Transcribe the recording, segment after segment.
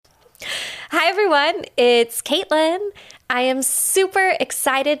Hi, everyone. It's Caitlin. I am super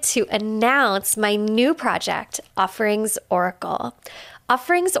excited to announce my new project, Offerings Oracle.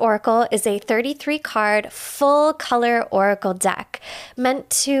 Offerings Oracle is a 33-card full-color oracle deck meant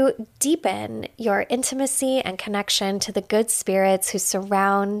to deepen your intimacy and connection to the good spirits who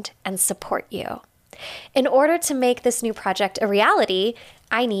surround and support you. In order to make this new project a reality,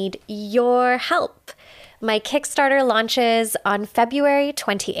 I need your help. My Kickstarter launches on February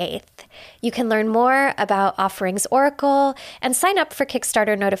 28th. You can learn more about Offerings Oracle and sign up for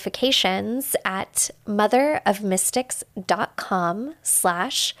Kickstarter notifications at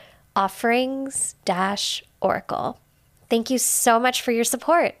motherofmystics.com/offerings-oracle. Thank you so much for your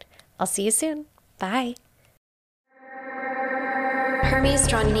support. I'll see you soon. Bye. Hermes,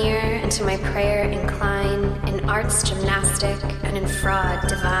 draw near, and to my prayer incline, in arts gymnastic and in fraud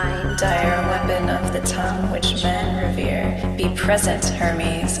divine. Dire weapon of the tongue which men revere, be present,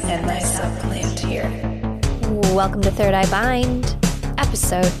 Hermes, and thyself plant here. Welcome to Third Eye Bind,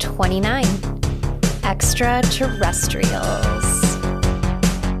 episode 29, Extraterrestrials.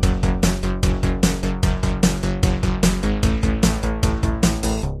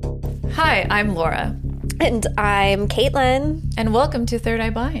 Hi, I'm Laura. And I'm Caitlin. And welcome to Third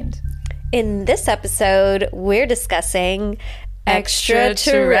Eye Bind. In this episode, we're discussing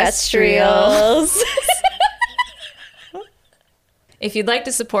extraterrestrials. If you'd like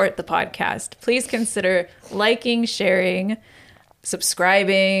to support the podcast, please consider liking, sharing,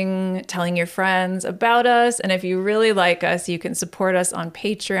 subscribing, telling your friends about us. And if you really like us, you can support us on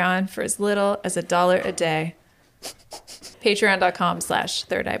Patreon for as little as $1 a day.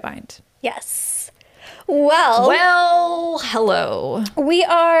 Patreon.com/thirdEyeBind. Yes. Well, hello. We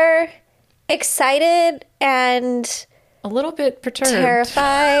are excited and a little bit perturbed,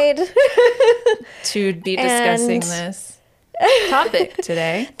 terrified to be discussing this topic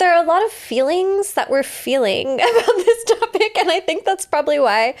today. There are a lot of feelings that we're feeling about this topic, and I think that's probably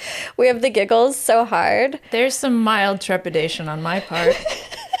why we have the giggles so hard. There's some mild trepidation on my part.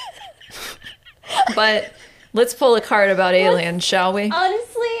 But let's pull a card about aliens, shall we? Honestly,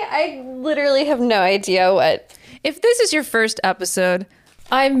 I literally have no idea what. If this is your first episode,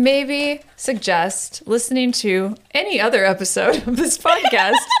 I maybe suggest listening to any other episode of this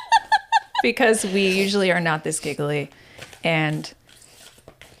podcast because we usually are not this giggly, and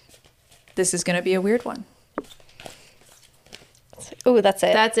this is going to be a weird one. Oh, that's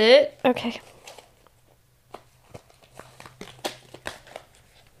it. That's it? Okay.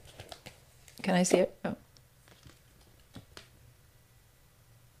 Can I see it? Oh.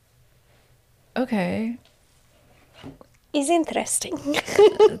 Okay. Is interesting.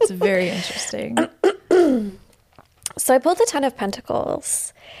 It's very interesting. So I pulled the Ten of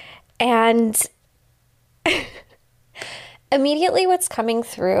Pentacles, and immediately what's coming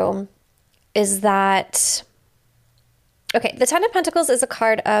through is that, okay, the Ten of Pentacles is a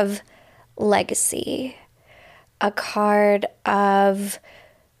card of legacy, a card of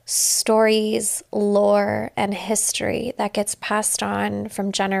stories, lore, and history that gets passed on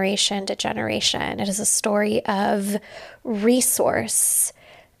from generation to generation. It is a story of resource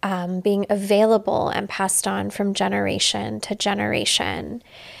being available and passed on from generation to generation.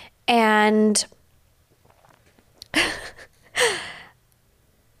 And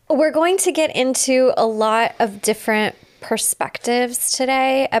we're going to get into a lot of different perspectives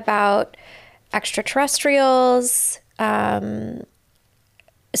today about extraterrestrials,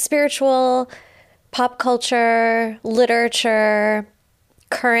 spiritual, pop culture, literature,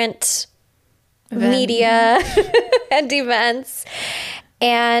 current media and events.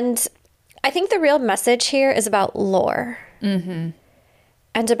 And I think the real message here is about lore and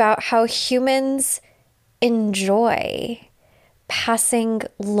about how humans enjoy passing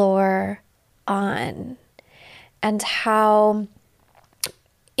lore on, and how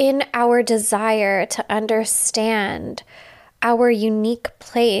in our desire to understand our unique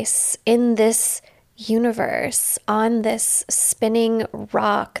place in this universe, on this spinning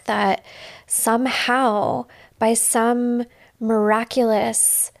rock that somehow, by some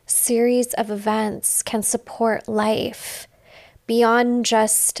miraculous series of events, can support life beyond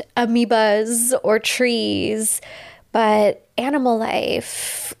just amoebas or trees, but animal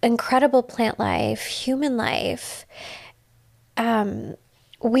life, incredible plant life, human life.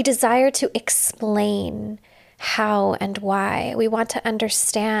 We desire to explain how and why. We want to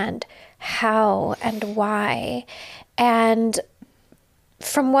understand how and why. And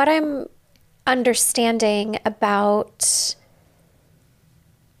from what I'm understanding about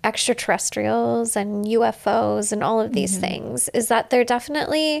extraterrestrials and UFOs and all of these things, is that they're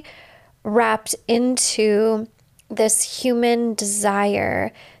definitely wrapped into this human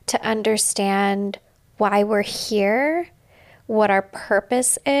desire to understand why we're here, what our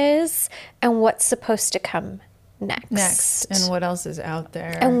purpose is, and what's supposed to come next. And what else is out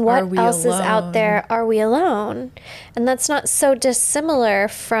there? And what else is out there? Are we alone? And that's not so dissimilar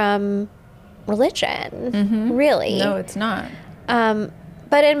from religion, really. No, it's not.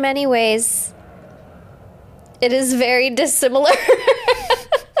 But in many ways, it is very dissimilar.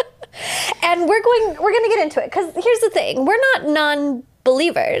 And we're going to get into it, because here's the thing. We're not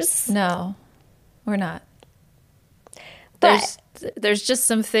non-believers. No, we're not. But there's just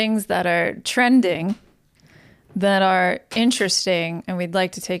some things that are trending that are interesting, and we'd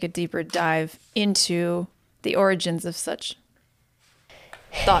like to take a deeper dive into the origins of such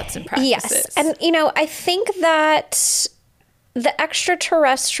thoughts and practices. yes. And, I think that the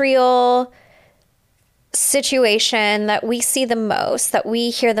extraterrestrial situation that we see the most, that we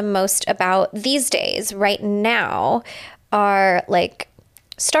hear the most about these days, right now, are like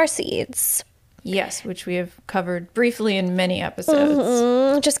starseeds. Yes, which we have covered briefly in many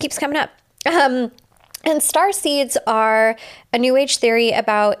episodes. Just keeps coming up. And starseeds are a New Age theory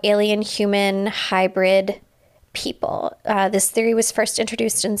about alien-human hybrid people. This theory was first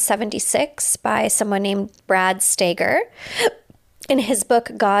introduced in 1976 by someone named Brad Stager in his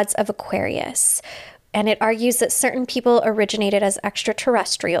book, Gods of Aquarius. And it argues that certain people originated as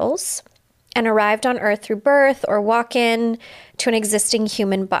extraterrestrials and arrived on Earth through birth or walk-in to an existing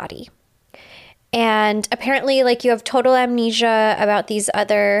human body. And apparently, you have total amnesia about these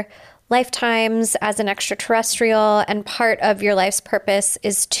other lifetimes as an extraterrestrial, and part of your life's purpose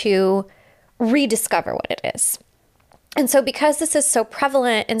is to rediscover what it is. And so because this is so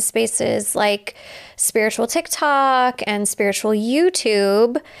prevalent in spaces like spiritual TikTok and spiritual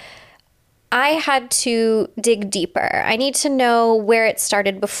YouTube, I had to dig deeper. I need to know where it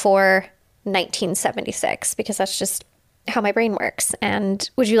started before 1976, because that's just how my brain works. And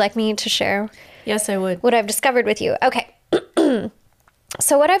would you like me to share? Yes, I would. What I've discovered with you. Okay.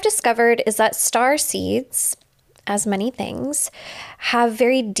 So what I've discovered is that star seeds, as many things, have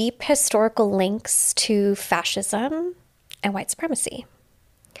very deep historical links to fascism and white supremacy.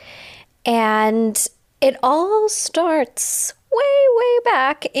 And it all starts way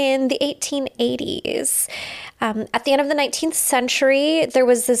back in the 1880s. At the end of the 19th century, there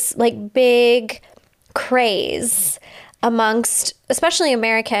was this big craze amongst especially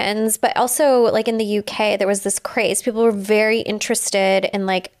Americans, but also in the UK, there was this craze. People were very interested in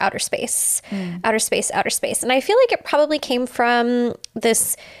outer space. And I feel like it probably came from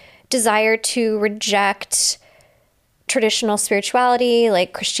this desire to reject traditional spirituality,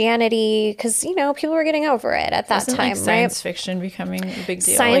 like Christianity, because, people were getting over it at that time, right? Science fiction becoming a big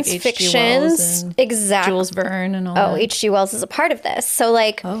deal. Science H.G. fiction, Wells and exactly. Jules Verne and all that. Oh, H.G. Wells is a part of this. So,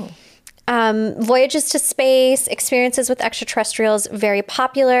 voyages to space, experiences with extraterrestrials, very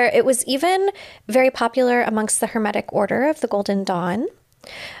popular. It was even very popular amongst the Hermetic Order of the Golden Dawn.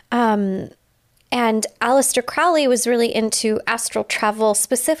 And Aleister Crowley was really into astral travel,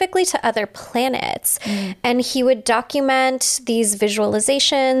 specifically to other planets. And he would document these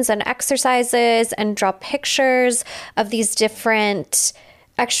visualizations and exercises and draw pictures of these different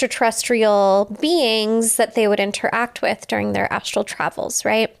extraterrestrial beings that they would interact with during their astral travels,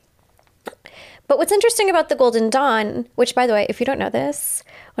 right? But what's interesting about the Golden Dawn, which, by the way, if you don't know this,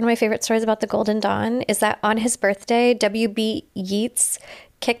 one of my favorite stories about the Golden Dawn is that on his birthday, W.B. Yeats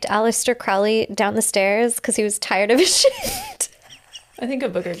kicked Aleister Crowley down the stairs because he was tired of his shit. I think a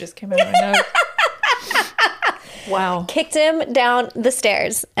booger just came out of my nose. Wow. Kicked him down the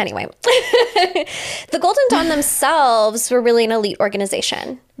stairs. Anyway, the Golden Dawn themselves were really an elite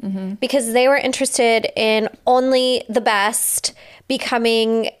organization because they were interested in only the best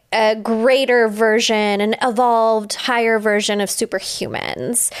becoming a greater version, an evolved, higher version of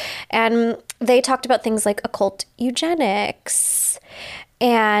superhumans. And they talked about things like occult eugenics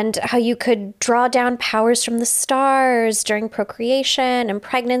and how you could draw down powers from the stars during procreation and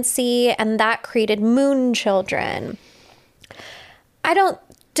pregnancy, and that created moon children. I don't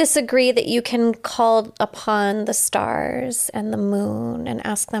disagree that you can call upon the stars and the moon and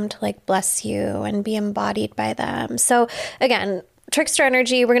ask them to bless you and be embodied by them. So again, trickster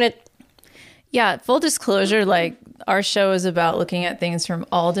energy, we're going to... Yeah, full disclosure, our show is about looking at things from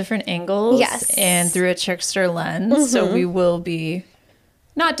all different angles. Yes. And through a trickster lens. So we will be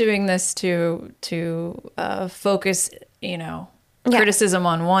not doing this to focus, criticism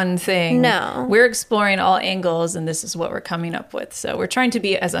on one thing. No. We're exploring all angles, and this is what we're coming up with. So we're trying to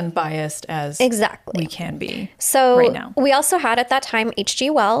be as unbiased as we can be right now. We also had at that time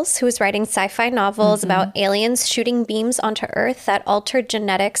H.G. Wells, who was writing sci-fi novels about aliens shooting beams onto Earth that altered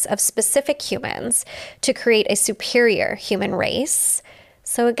genetics of specific humans to create a superior human race.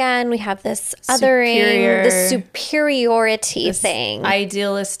 So again, we have this othering, the superiority thing.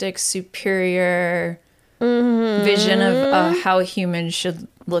 Idealistic, superior vision of how humans should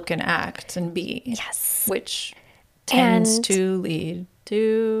look and act and be. Yes. Which tends to lead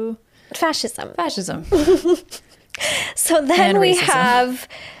to fascism. So then we have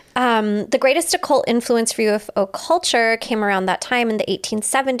the greatest occult influence for UFO culture came around that time in the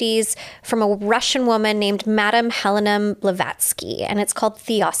 1870s from a Russian woman named Madame Helena Blavatsky, and it's called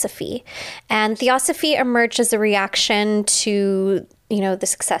Theosophy. And Theosophy emerged as a reaction to, the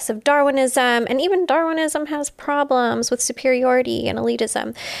success of Darwinism, and even Darwinism has problems with superiority and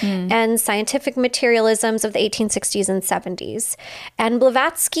elitism, and scientific materialisms of the 1860s and 70s. And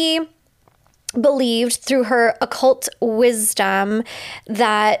Blavatsky believed through her occult wisdom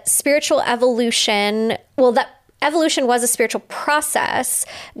that that evolution was a spiritual process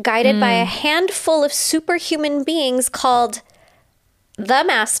guided by a handful of superhuman beings called the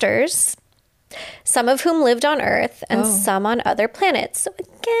Masters, some of whom lived on Earth and some on other planets. So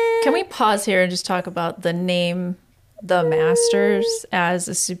again, can we pause here and just talk about the name the Masters as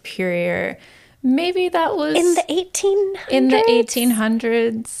a superior? Maybe that was in the 1800s. In the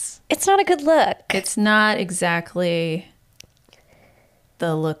 1800s. It's not a good look. It's not exactly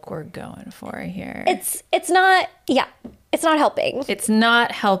the look we're going for here. It's not helping. It's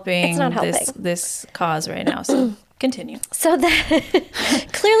not helping this cause right now. So continue. So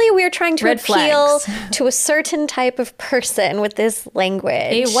clearly we're trying to appeal to a certain type of person with this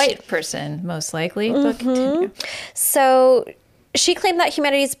language. A white person, most likely, but continue. So she claimed that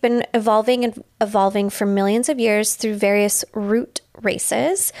humanity's been evolving for millions of years through various root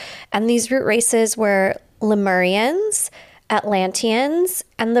races. And these root races were Lemurians, Atlanteans,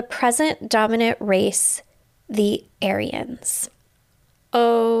 and the present dominant race, the Aryans.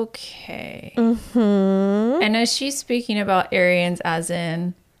 Okay. And is she speaking about Aryans as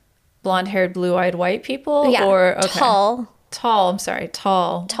in blonde-haired, blue-eyed white people? Yeah, or tall. Tall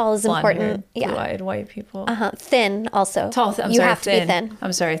is important. Yeah. Blue-eyed white people. Thin also. Tall. You have to be thin.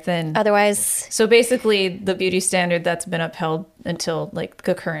 I'm sorry, thin. Otherwise. So basically the beauty standard that's been upheld until like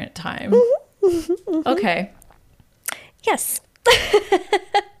the current time. Okay. Yes.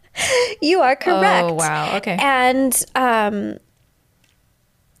 You are correct. Oh, wow. Okay. And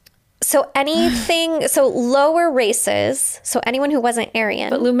so lower races, so anyone who wasn't Aryan.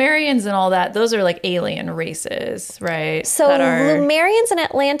 But Lemurians and all that, those are like alien races, right? So Lemurians and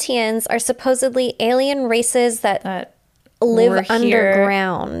Atlanteans are supposedly alien races that live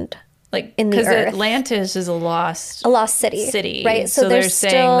underground. Like in the earth. Because Atlantis is a lost city. Right. So they're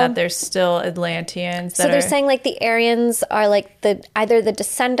saying that there's still Atlanteans. They're saying like the Aryans are like either the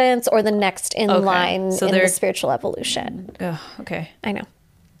descendants or the next in line in the spiritual evolution. Oh, okay. I know.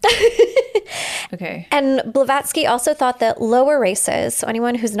 Okay. And Blavatsky also thought that lower races, so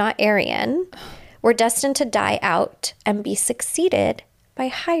anyone who's not Aryan, were destined to die out and be succeeded by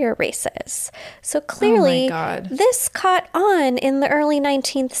higher races. So clearly, this caught on in the early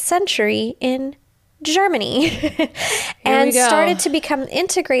 19th century in Germany and started to become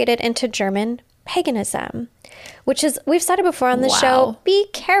integrated into German paganism, which is, we've said it before on the show, be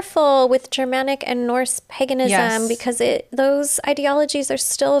careful with Germanic and Norse paganism because those ideologies are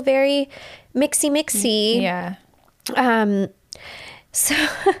still very mixy. Yeah. So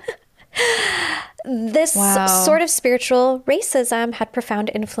this sort of spiritual racism had profound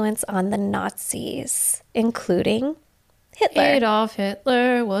influence on the Nazis, including Hitler. Adolf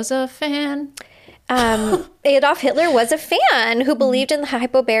Hitler was a fan. Adolf Hitler was a fan who believed in the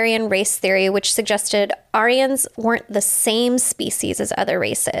Hyperborean race theory, which suggested Aryans weren't the same species as other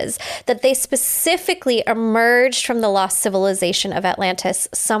races, that they specifically emerged from the lost civilization of Atlantis,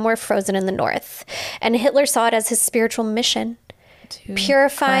 somewhere frozen in the north. And Hitler saw it as his spiritual mission,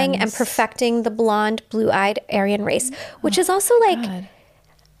 purifying and perfecting the blonde, blue-eyed Aryan race, which is also like...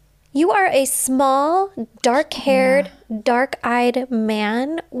 You are a small, dark-haired, dark-eyed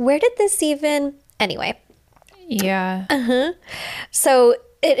man. Where did this even... Anyway. Yeah. So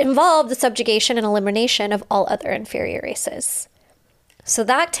it involved the subjugation and elimination of all other inferior races. So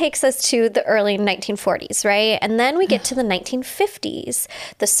that takes us to the early 1940s, right? And then we get to the 1950s.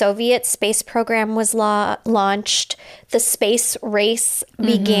 The Soviet space program was launched. The space race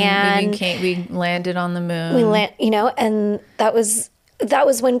began. We landed on the moon. And that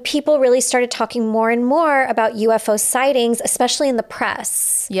was when people really started talking more and more about UFO sightings, especially in the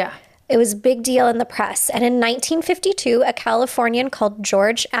press. Yeah. It was a big deal in the press. And in 1952, a Californian called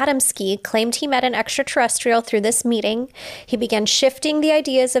George Adamski claimed he met an extraterrestrial through this meeting. He began shifting the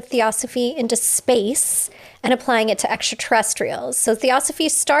ideas of theosophy into space and applying it to extraterrestrials. So theosophy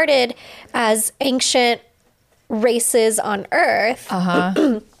started as ancient races on Earth.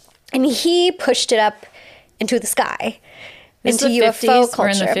 And he pushed it up into the sky, This into is the UFO 50s? culture. We're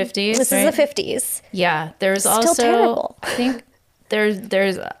in the 50s, This right? is the 50s. Yeah, there's Still also terrible. I think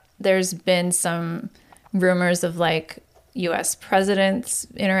there's been some rumors of like U.S. presidents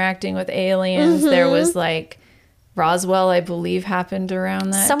interacting with aliens. There was like Roswell, I believe, happened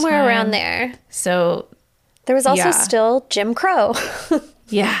around that Somewhere time. around there. So There was also Yeah. still Jim Crow.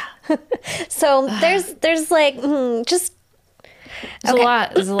 yeah, So there's like just there's Okay. a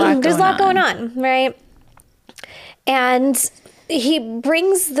lot. There's a lot. there's a lot going on, right? And he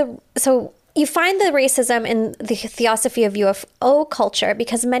brings so you find the racism in the theosophy of UFO culture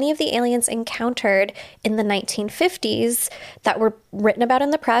because many of the aliens encountered in the 1950s that were written about in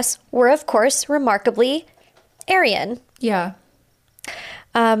the press were, of course, remarkably Aryan. Yeah.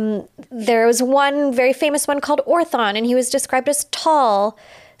 There was one very famous one called Orthon, and he was described as tall,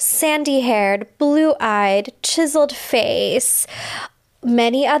 sandy-haired, blue-eyed, chiseled face.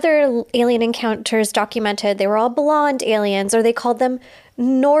 Many other alien encounters documented, they were all blonde aliens, or they called them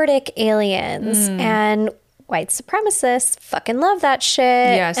Nordic aliens. And white supremacists fucking love that shit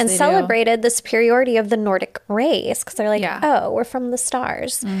Yes, and they do. celebrated the superiority of the Nordic race because they're like, Yeah. oh, we're from the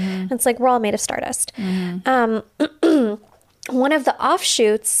stars. And it's like, we're all made of stardust. One of the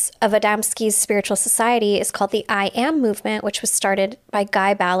offshoots of Adamski's spiritual society is called the I Am movement, which was started by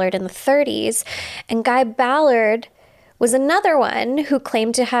Guy Ballard in the 30s. And Guy Ballard was another one who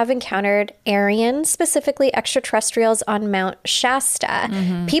claimed to have encountered Aryan, specifically extraterrestrials, on Mount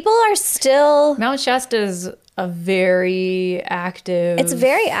Shasta. People are still... Mount Shasta is a very active It's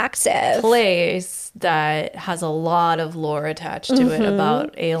very active. place that has a lot of lore attached to it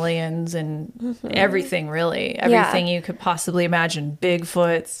about aliens and everything, really. Everything you could possibly imagine.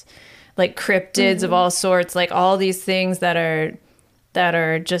 Bigfoots, like cryptids of all sorts, like all these things that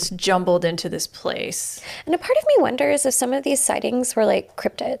are just jumbled into this place. And a part of me wonders if some of these sightings were like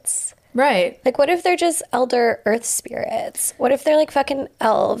cryptids. Right. Like, what if they're just elder earth spirits? What if they're like fucking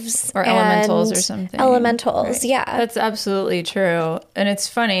elves? Or elementals and or something. Elementals, Right. yeah. That's absolutely true. And it's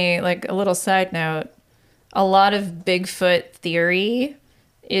funny, like a little side note, a lot of Bigfoot theory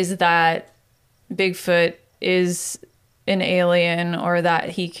is that Bigfoot is an alien, or that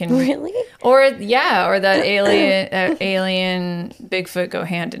he can Really? or that alien Bigfoot go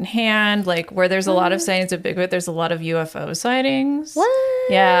hand in hand, like where there's a lot of sightings of Bigfoot, there's a lot of UFO sightings. What?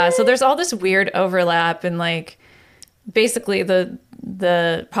 Yeah, so there's all this weird overlap, and like basically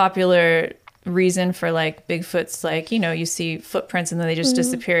the popular reason for like Bigfoot's, like, you know, you see footprints and then they just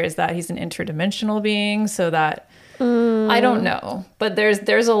disappear, is that he's an interdimensional being, so that I don't know, but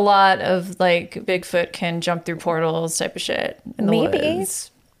there's a lot of like Bigfoot can jump through portals type of shit in the Maybe. woods.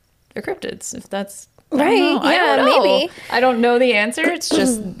 Or cryptids, if that's Right, I yeah, don't know. maybe. I don't know the answer. It's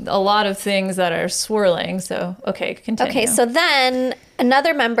just a lot of things that are swirling. So okay, continue. Okay, so then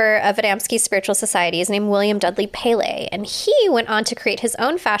another member of Adamski's spiritual society is named William Dudley Pele, and he went on to create his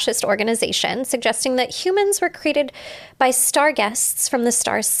own fascist organization, suggesting that humans were created by star guests from the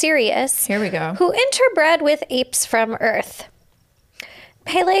star Sirius. Here we go. Who interbred with apes from Earth.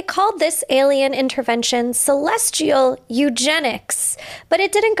 Pele called this alien intervention celestial eugenics, but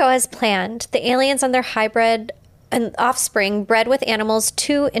it didn't go as planned. The aliens and their hybrid and offspring bred with animals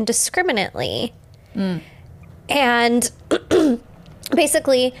too indiscriminately. And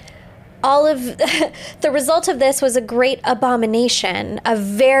basically, all of the result of this was a great abomination of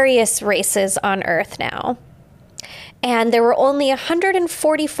various races on Earth now. And there were only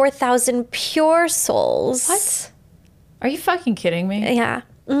 144,000 pure souls. What? Are you fucking kidding me? Yeah.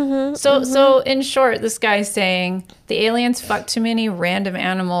 So in short, this guy's saying the aliens fucked too many random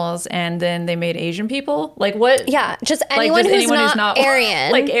animals and then they made Asian people? Like what? Yeah, just Like, anyone, just who's, anyone not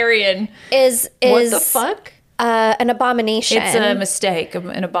Aryan like Aryan. is What the fuck? an abomination. It's a mistake,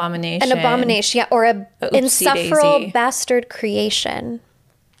 an abomination. An abomination, yeah, or a Oopsie insufferable daisy. bastard creation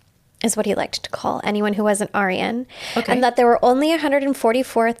is what he liked to call anyone who wasn't Aryan. Okay. And that there were only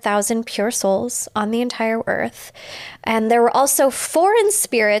 144,000 pure souls on the entire earth. And there were also foreign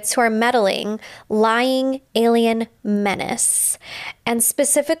spirits who are meddling, lying alien menace. And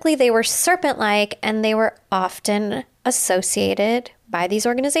specifically, they were serpent-like, and they were often associated by these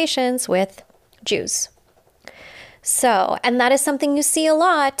organizations with Jews. So, and that is something you see a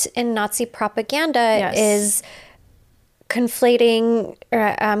lot in Nazi propaganda, Yes. is conflating,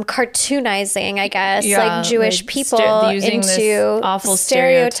 cartoonizing, I guess, Yeah, like Jewish like people using this into awful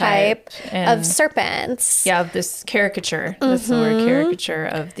stereotype and- of serpents. Yeah, this caricature. That's the word, caricature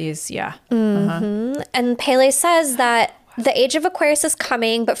of these, yeah. And Pele says that the age of Aquarius is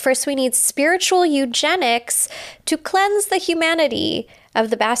coming, but first we need spiritual eugenics to cleanse the humanity of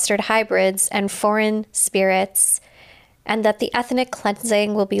the bastard hybrids and foreign spirits, and that the ethnic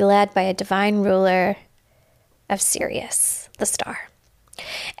cleansing will be led by a divine ruler of Sirius, the star.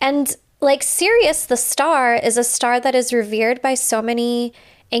 And like Sirius, the star, is a star that is revered by so many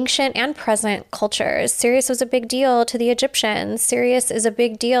ancient and present cultures. Sirius was a big deal to the Egyptians. Sirius is a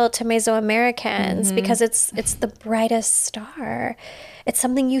big deal to Mesoamericans because it's the brightest star. It's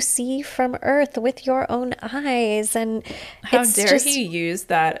something you see from Earth with your own eyes. And how dare he use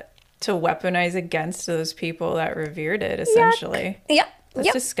that to weaponize against those people that revered it, essentially. Yeah.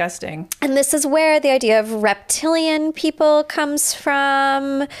 That's disgusting. And this is where the idea of reptilian people comes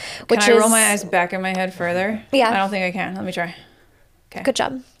from. Can I roll my eyes back in my head further? Yeah. I don't think I can. Let me try. Okay. Good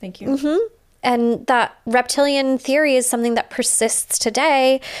job. Thank you. And that reptilian theory is something that persists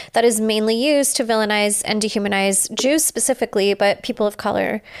today, that is mainly used to villainize and dehumanize Jews specifically, but people of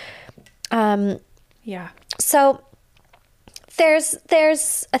color. Yeah. So there's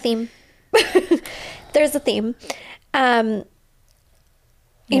a theme. There's a theme.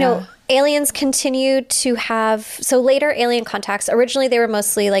 You know, aliens continue to have, so later alien contacts, originally they were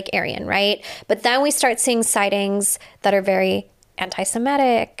mostly like Aryan, right? But then we start seeing sightings that are very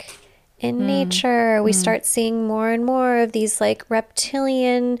anti-Semitic in nature. We start seeing more and more of these like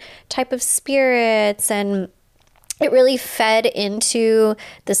reptilian type of spirits, and it really fed into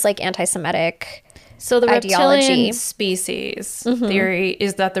this like anti-Semitic So the ideology. reptilian species theory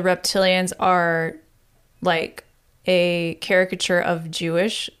is that the reptilians are like a caricature of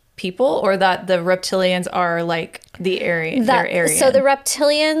Jewish people, or that the reptilians are like the Aryan. They're Aryan. So the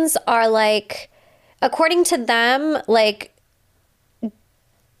reptilians are like, according to them, like,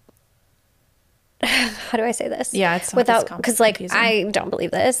 how do I say this? Yeah, it's without, because like confusing. I don't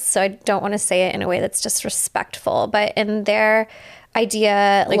believe this, so I don't want to say it in a way that's disrespectful. But in their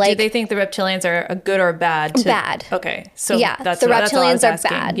idea, like do they think the reptilians are a good or bad? Bad. Okay, so yeah, that's the that's all I reptilians was are asking.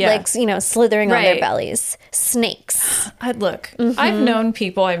 bad, Yeah. like, you know, slithering on their Right. bellies, snakes. Look, I've known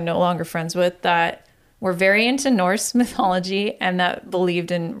people I'm no longer friends with that were very into Norse mythology and that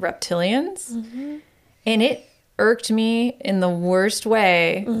believed in reptilians, and it irked me in the worst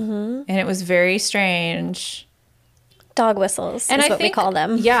way, and it was very strange. Dog whistles And is I what we think, call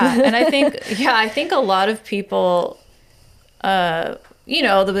them. Yeah, and I think a lot of people, you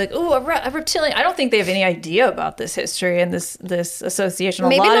know, they'll be like, "Oh, a reptilian." I don't think they have any idea about this history and this association.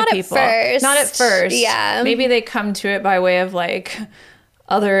 Maybe a lot not of at people, first. not at first. Yeah, maybe they come to it by way of like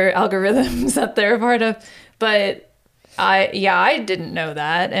other algorithms that they're a part of. But I didn't know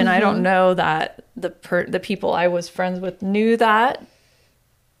that, and I don't know that the people I was friends with knew that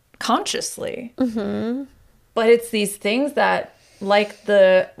consciously. But it's these things that, like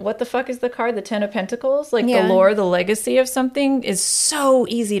what the fuck is the card? The Ten of Pentacles? Like the lore, the legacy of something is so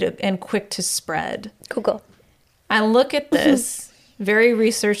easy to and quick to spread. Google. And look at this very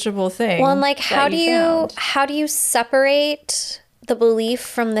researchable thing. Well, and like, how do you separate the belief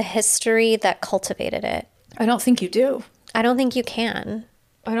from the history that cultivated it? I don't think you do. I don't think you can.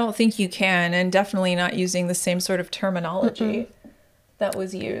 I don't think you can, and definitely not using the same sort of terminology that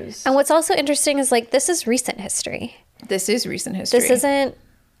was used. And what's also interesting is like, this is recent history. This is recent history. This isn't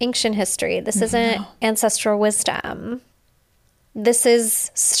ancient history. This isn't ancestral wisdom. This is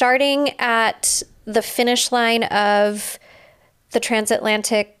starting at the finish line of the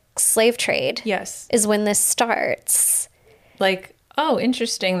transatlantic slave trade. Yes. Is when this starts. Like, oh,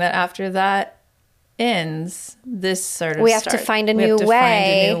 interesting that after that ends, this sort of we have to find a new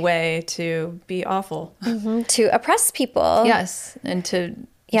way to be awful. To oppress people. Yes. And to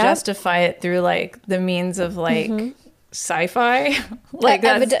justify it through like the means of like sci-fi. Like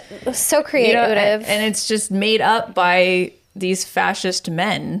that's so creative. You know, and it's just made up by these fascist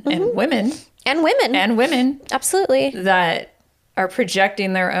men and women. And women. Absolutely. That are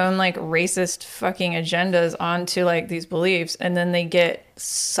projecting their own like racist fucking agendas onto like these beliefs, and then they get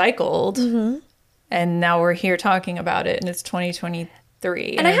cycled. And now we're here talking about it, and it's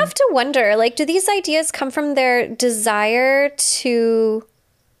 2023. And I have to wonder, like, do these ideas come from their desire to,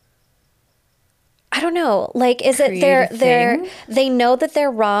 I don't know, like, is it they know that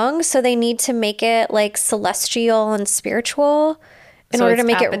they're wrong, so they need to make it like celestial and spiritual in order to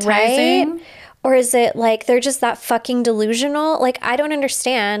make it right? Or is it like they're just that fucking delusional? Like, I don't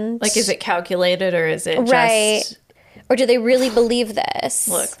understand. Like, is it calculated, or is it just... Or do they really believe this?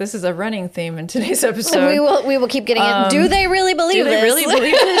 Look, this is a running theme in today's episode. We will keep getting in. Do they really believe this? Do they really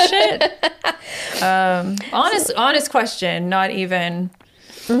believe this shit? Honest question, not even...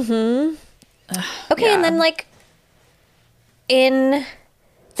 Okay, and then like in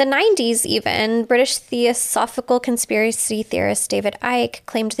the 90s even, British theosophical conspiracy theorist David Icke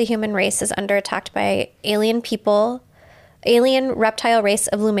claimed the human race is under attack by alien people alien reptile race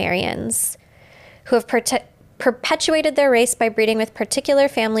of Lemurians who have perpetuated their race by breeding with particular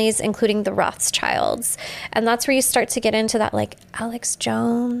families, including the Rothschilds. And that's where you start to get into that, like, Alex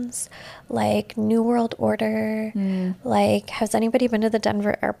Jones, like New World Order. Like, has anybody been to the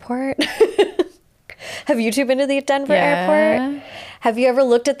Denver airport? Have you two been to the Denver airport? Have you ever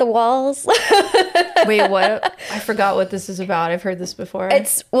looked at the walls? Wait, what? I forgot what this is about. I've heard this before.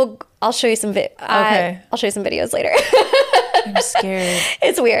 I'll show you some Okay. I'll show you some videos later. I'm scared.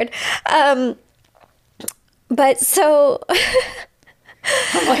 It's weird. But so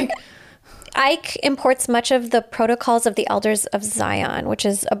I'm like, Ike imports much of the Protocols of the Elders of Zion, which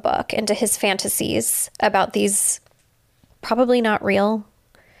is a book, into his fantasies about these probably not real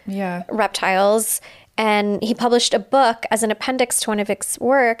reptiles. And he published a book as an appendix to one of his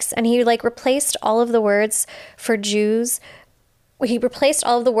works, and he like replaced all of the words for Jews. He replaced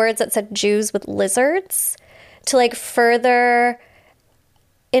all of the words that said Jews with lizards to like further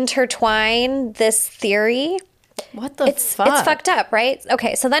intertwine this theory. what the fuck? It's fucked up, right?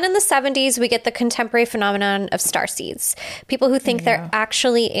 Okay, so then in the 70s, we get the contemporary phenomenon of starseeds. People who think they're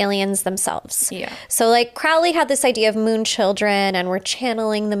actually aliens themselves. Yeah. So like Crowley had this idea of moon children, and we're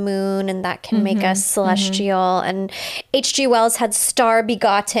channeling the moon, and that can make us celestial. And H.G. Wells had star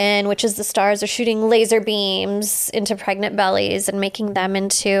begotten, which is the stars are shooting laser beams into pregnant bellies and making them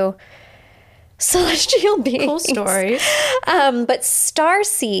into celestial beings. Cool stories. But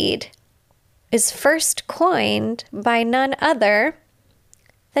starseed is first coined by none other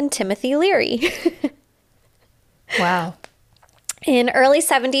than Timothy Leary. Wow. In early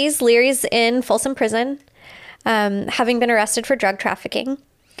 70s, Leary's in Folsom Prison, having been arrested for drug trafficking.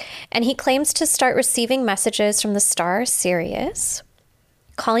 And he claims to start receiving messages from the star Sirius,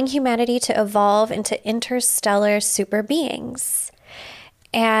 calling humanity to evolve into interstellar super beings.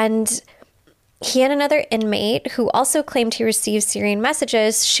 And he and another inmate who also claimed he received Sirian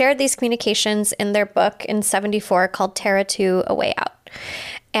messages shared these communications in their book in 74 called Terra 2, A Way Out.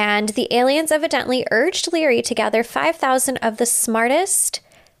 And the aliens evidently urged Leary to gather 5,000 of the smartest,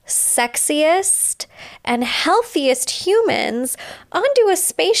 sexiest, and healthiest humans onto a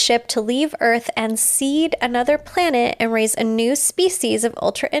spaceship to leave Earth and seed another planet and raise a new species of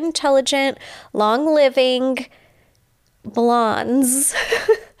ultra-intelligent, long-living blondes.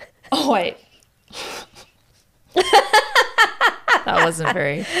 Oh, wait. That wasn't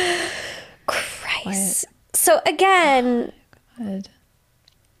very... Christ. So again... good.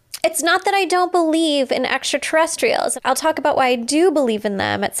 It's not that I don't believe in extraterrestrials. I'll talk about why I do believe in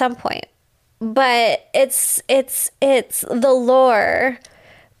them at some point. But it's the lore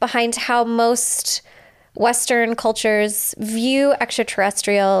behind how most Western cultures view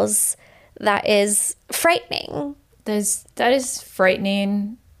extraterrestrials that is frightening. That is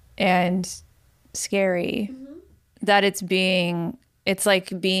frightening and scary. That it's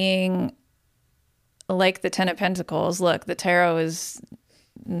like being like the Ten of Pentacles. Look, the tarot is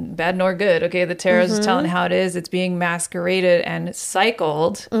bad nor good. Okay, the tarot is telling how it is. It's being masqueraded and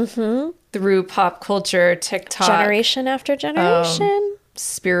cycled through pop culture, TikTok, Generation after generation.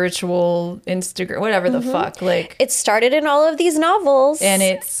 spiritual Instagram, whatever the fuck. Like, It started in all of these novels, and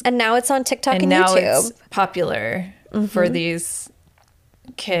now it's on TikTok and now YouTube. it's popular for these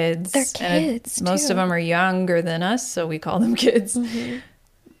kids. They're kids, and most too. of them are younger than us, so we call them kids.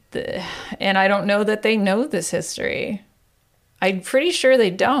 And I don't know that they know this history. I'm pretty sure they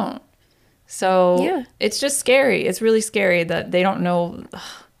don't. So Yeah. it's just scary. It's really scary that they don't know.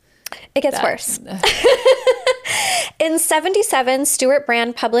 It gets worse. In 77, Stuart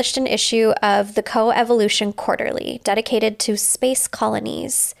Brand published an issue of the Coevolution Quarterly dedicated to space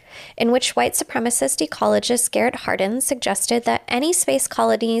colonies, in which white supremacist ecologist Garrett Hardin suggested that any space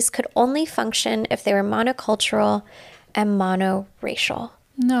colonies could only function if they were monocultural and monoracial.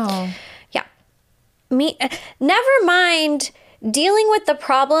 No. Yeah. Never mind dealing with the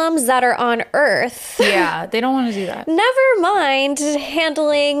problems that are on Earth. Yeah, they don't want to do that. Never mind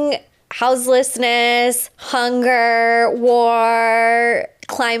handling houselessness, hunger, war,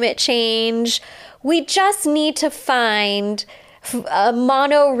 climate change. We just need to find a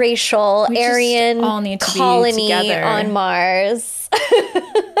monoracial We just Aryan all need to be colony together. on Mars.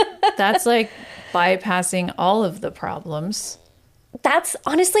 That's like bypassing all of the problems. That's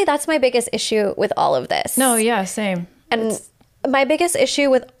my biggest issue with all of this. No, yeah, same. And my biggest issue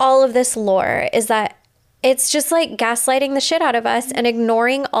with all of this lore is that it's just like gaslighting the shit out of us and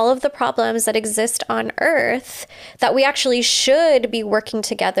ignoring all of the problems that exist on Earth that we actually should be working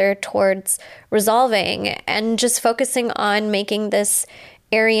together towards resolving, and just focusing on making this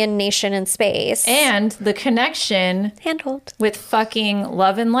Aryan nation in space. And the connection Handhold. with fucking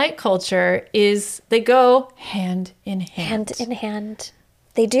love and light culture is they go hand in hand. Hand in hand.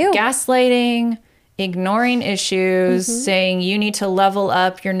 They do. Gaslighting, ignoring issues, saying you need to level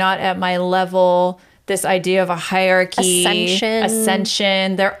up, you're not at my level, this idea of a hierarchy,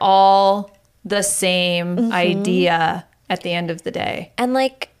 ascension, they're all the same idea at the end of the day. And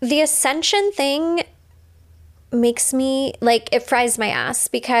like the ascension thing makes me like, it fries my ass,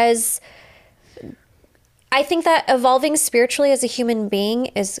 because I think that evolving spiritually as a human being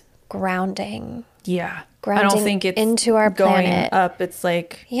is grounding. Yeah. Grounding I don't think it's into our going planet. up. It's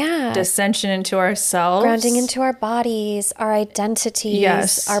like dissension into ourselves. Grounding into our bodies, our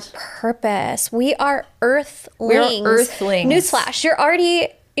identities, our purpose. We are earthlings. We are earthlings. Newsflash, you're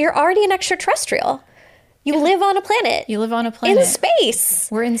already an extraterrestrial. You live on a planet. You live on a planet. In space.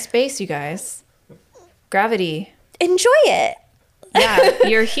 We're in space, you guys. Gravity. Enjoy it. Yeah,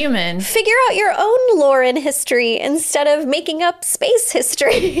 you're human. Figure out your own lore and history instead of making up space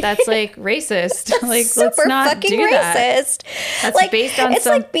history. That's like racist. That's like, super let's not fucking do racist. That. That's like, based on it's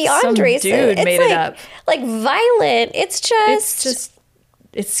some, like beyond some racist. dude It's made like, it up. Like violent. It's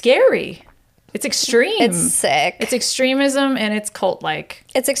it's scary. It's extreme. It's sick. It's extremism and it's cult-like.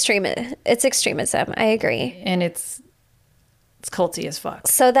 It's extremism. I agree. And it's culty as fuck.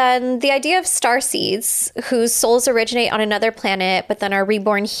 So then the idea of starseeds, whose souls originate on another planet but then are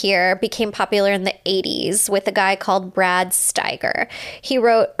reborn here, became popular in the 80s with a guy called Brad Steiger.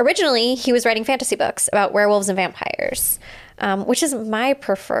 Originally, he was writing fantasy books about werewolves and vampires, which is my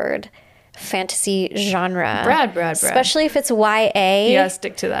preferred fantasy genre. Brad. Especially if it's YA. Yeah,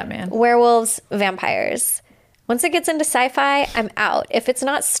 stick to that, man. Werewolves, vampires. Once it gets into sci-fi, I'm out. If it's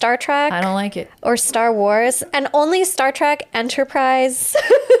not Star Trek, I don't like it. Or Star Wars, and only Star Trek, Enterprise,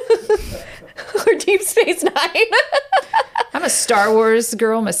 or Deep Space Nine. I'm a Star Wars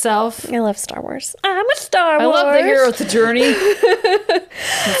girl myself. I love Star Wars. I'm a Star Wars. I love the hero's journey. I'm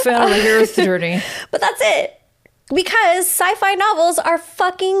a fan of the hero's journey. But that's it. Because sci-fi novels are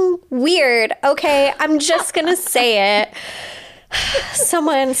fucking weird. Okay, I'm just gonna say it. Some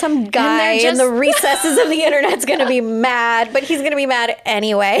guy in the recesses of the internet's gonna be mad, but he's gonna be mad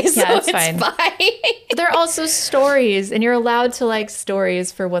anyway, so yeah, it's fine. They're also stories, and you're allowed to like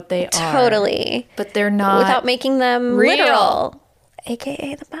stories for what they are. Totally. But they're not without making them real. Literal.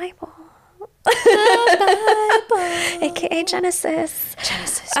 AKA the Bible. The Bible. AKA Genesis.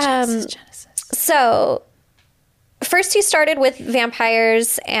 Genesis. So first, he started with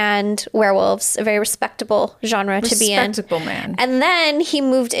vampires and werewolves, a very respectable genre to be in. Respectable man. And then he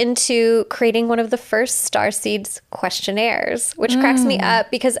moved into creating one of the first Starseeds questionnaires, which cracks me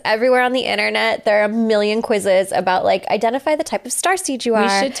up because everywhere on the internet, there are a million quizzes about, like, identify the type of Starseed you are. We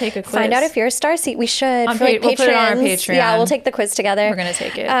should take a quiz. Find out if you're a Starseed. We should. We'll put it on our Patreon. Yeah, we'll take the quiz together. We're going to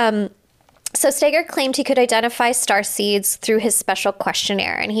take it. So Steiger claimed he could identify starseeds through his special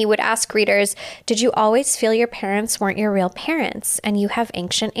questionnaire, and he would ask readers, did you always feel your parents weren't your real parents and you have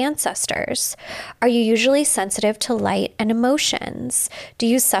ancient ancestors? Are you usually sensitive to light and emotions? Do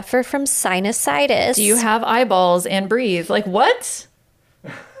you suffer from sinusitis? Do you have eyeballs and breathe? Like, what?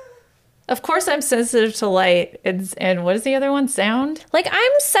 Of course I'm sensitive to light. And what is the other one? Sound? Like,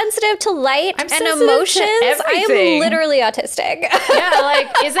 I'm sensitive to light and sensitive emotions. to I am literally autistic. Yeah, like,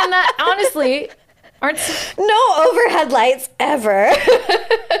 isn't that, honestly, no overhead lights ever.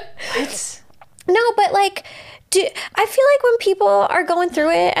 What? No, but like, I feel like when people are going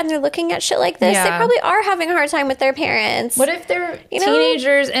through it and they're looking at shit like this, they probably are having a hard time with their parents. What if they're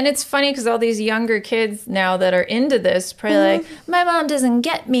teenagers? And it's funny because all these younger kids now that are into this, probably like, my mom doesn't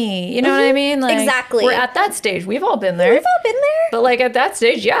get me. You know what I mean? Like, exactly. We're at that stage. We've all been there. But like at that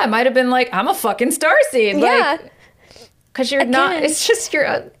stage, yeah, it might have been like, I'm a fucking starseed. Yeah. Because you're not, it's just,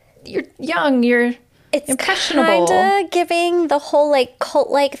 you're young, you're impressionable. It's kind of giving the whole like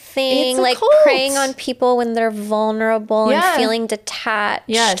cult-like thing, like cult. preying on people when they're vulnerable and feeling detached.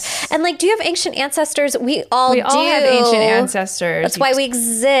 Yes. And like, do you have ancient ancestors? We all do. We all have ancient ancestors. That's why we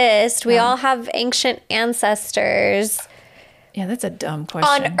exist. We all have ancient ancestors. Yeah, that's a dumb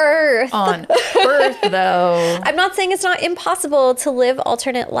question. On Earth. On Earth, though. I'm not saying it's not impossible to live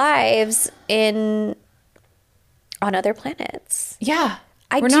alternate lives on other planets. Yeah.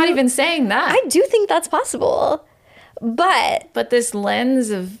 We're not even saying that. I do think that's possible. But this lens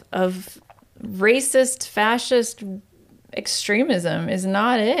of racist, fascist extremism is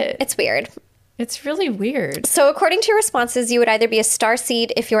not it. It's weird. It's really weird. So according to your responses, you would either be a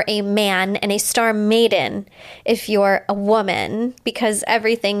starseed if you're a man and a star maiden if you're a woman, because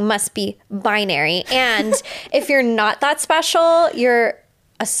everything must be binary. And if you're not that special, you're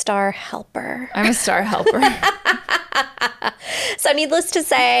a star helper. I'm a star helper. So needless to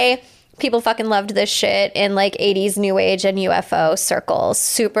say, people fucking loved this shit in like 80s new age and UFO circles.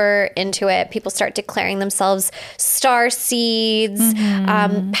 Super into it. People start declaring themselves star seeds.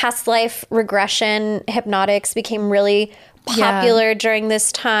 Past life regression hypnotics became really popular during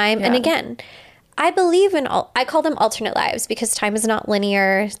this time. And again, I believe in I call them alternate lives because time is not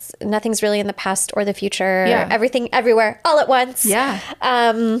linear. Nothing's really in the past or the future. Everything, everywhere, all at once.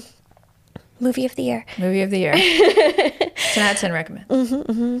 Movie of the year. Movie of the year. 10 out of 10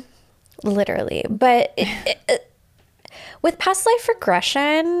 recommend. Literally. But with past life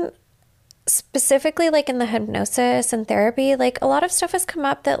regression, specifically like in the hypnosis and therapy, like a lot of stuff has come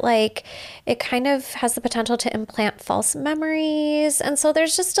up that like it kind of has the potential to implant false memories. And so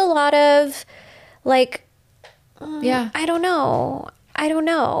there's just a lot of like, I don't know.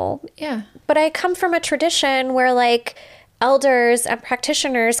 Yeah. But I come from a tradition where like elders and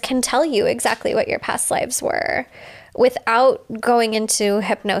practitioners can tell you exactly what your past lives were without going into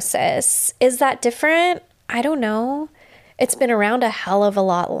hypnosis. Is that different? I don't know. It's been around a hell of a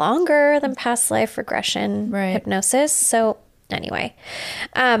lot longer than past life regression hypnosis. So anyway,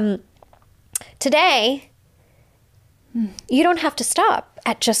 today, you don't have to stop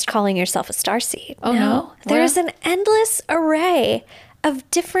at just calling yourself a starseed. Oh, no? There's an endless array of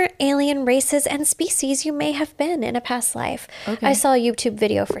different alien races and species you may have been in a past life. Okay. I saw a YouTube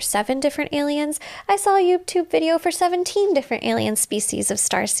video for 7 different aliens. I saw a YouTube video for 17 different alien species of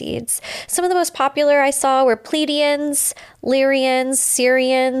starseeds. Some of the most popular I saw were Pleiadians, Lyrians,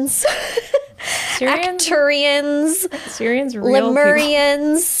 Syrians, Arcturians, Syrians, real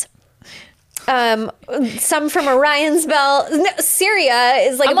Lemurians. Some from Orion's belt. No, Syria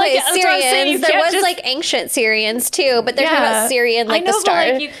is like a place. Syrians. There was like ancient Syrians too, but they're talking about Syrian like the star.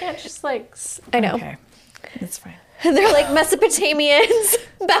 But, like, you can't just like. I know. Okay, that's fine. They're like Mesopotamians,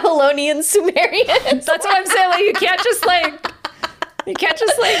 Babylonians, Sumerians. That's what I'm saying. Like you can't just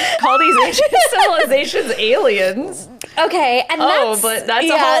call these ancient civilizations aliens. Okay, and but that's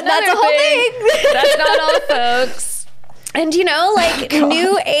a whole thing. That's not all, folks. And you know, like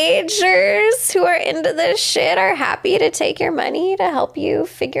new agers who are into this shit are happy to take your money to help you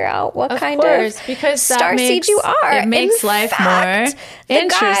figure out what kind of starseed you are. It makes life more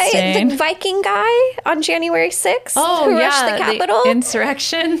interesting. The Viking guy on January 6th who rushed the Capitol. The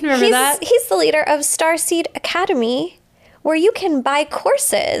insurrection, remember that? He's the leader of Starseed Academy, where you can buy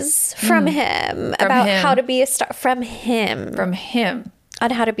courses from him about how to be a star. From him. On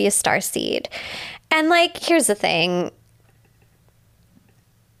how to be a starseed. And like, here's the thing.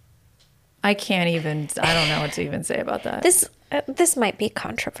 I don't know what to even say about that. This might be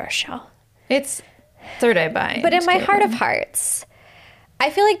controversial. It's third eye bind. But in my heart of hearts, I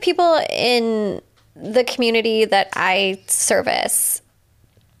feel like people in the community that I service,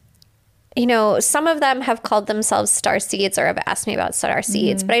 you know, some of them have called themselves starseeds or have asked me about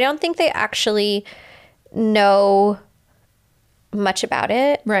starseeds, but I don't think they actually know much about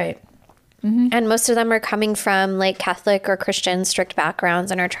it. Right. And most of them are coming from like Catholic or Christian strict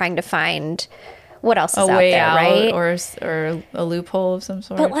backgrounds and are trying to find what else is out there, right? Or a loophole of some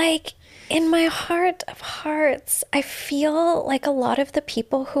sort. But like in my heart of hearts, I feel like a lot of the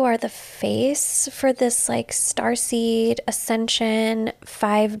people who are the face for this like starseed ascension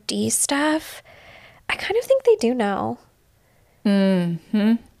 5D stuff, I kind of think they do know.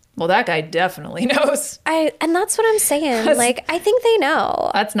 Well, that guy definitely knows. And that's what I'm saying. Like, I think they know.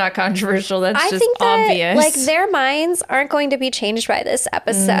 That's not controversial. That's just think that, obvious. Like, their minds aren't going to be changed by this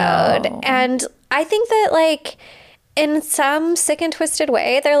episode. No. And I think that, like, in some sick and twisted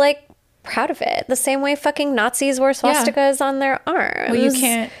way, they're, like, proud of it. The same way fucking Nazis wore swastikas on their arms. Well, you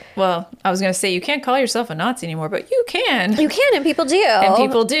can't. Well, I was going to say you can't call yourself a Nazi anymore, but you can. You can, and people do.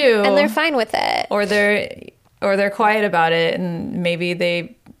 And they're fine with it. Or they're quiet about it, and maybe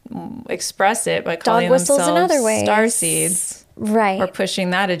they express it by calling themselves starseeds, right? Or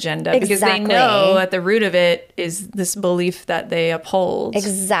pushing that agenda because they know at the root of it is this belief that they uphold.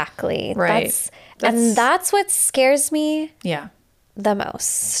 Exactly, right? That's what scares me. Yeah, the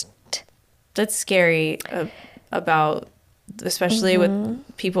most. That's scary about, especially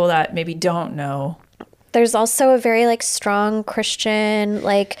with people that maybe don't know. There's also a very like strong Christian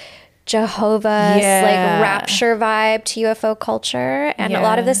like Jehovah's like rapture vibe to UFO culture, and a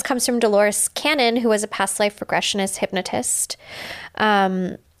lot of this comes from Dolores Cannon, who was a past life regressionist hypnotist,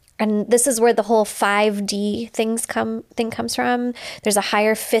 and this is where the whole 5D thing comes from. There's a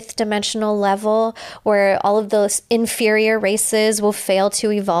higher 5th dimensional level where all of those inferior races will fail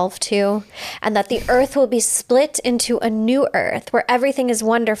to evolve to, and that the Earth will be split into a new Earth where everything is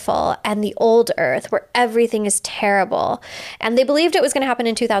wonderful and the old Earth where everything is terrible. And they believed it was going to happen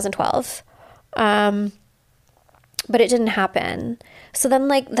in 2012. but it didn't happen. So then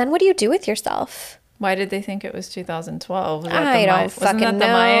what do you do with yourself? Why did they think it was 2012? I don't fucking know. Wasn't that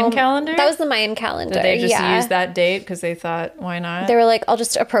the Mayan calendar? That was the Mayan calendar. Did they just use that date because they thought, why not? They were like, I'll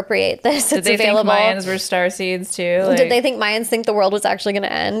just appropriate this. Did they think Mayans were starseeds too? Like, did they think Mayans think the world was actually going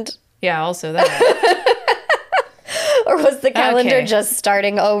to end? Yeah, also that. Or was the calendar just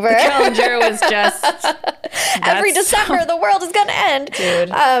starting over? The calendar was just... Every December, the world is going to end.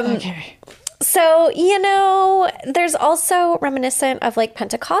 Dude, okay. So, there's also reminiscent of like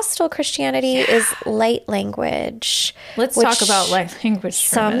Pentecostal Christianity is light language. Let's talk about light language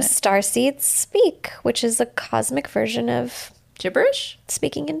for a minute. Some starseeds speak, which is a cosmic version of gibberish?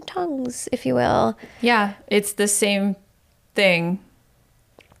 Speaking in tongues, if you will. Yeah, it's the same thing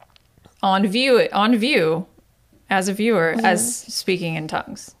on view as a viewer as speaking in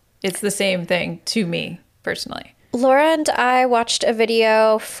tongues. It's the same thing to me personally. Laura and I watched a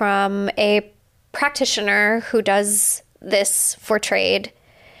video from a practitioner who does this for trade,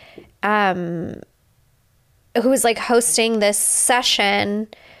 who was like hosting this session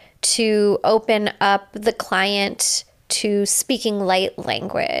to open up the client to speaking light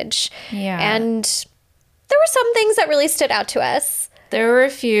language. Yeah. And there were some things that really stood out to us. There were a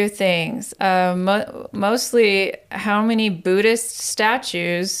few things. Mostly how many Buddhist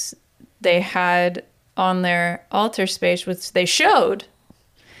statues they had on their altar space, which they showed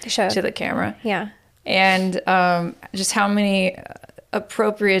to the camera. Yeah. And just how many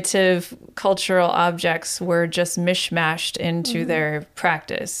appropriative cultural objects were just mishmashed into their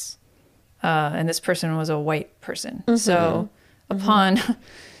practice. And this person was a white person. So upon,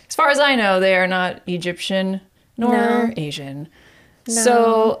 as far as I know, they are not Egyptian nor Asian. No.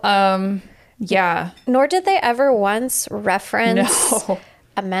 So, yeah. Nor did they ever once reference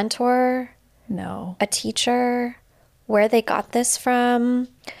a mentor, a teacher, where they got this from.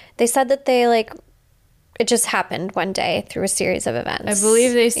 They said that it just happened one day through a series of events. I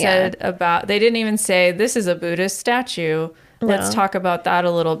believe they said they didn't even say, this is a Buddhist statue. No. Let's talk about that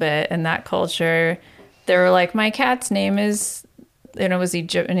a little bit in that culture. They were like, my cat's name is, it was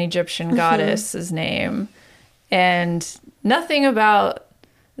an Egyptian goddess's name. And nothing about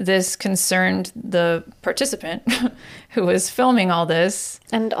this concerned the participant who was filming all this.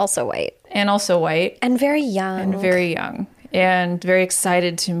 And also white. And very young. And very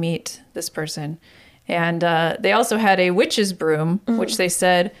excited to meet this person. And they also had a witch's broom, which they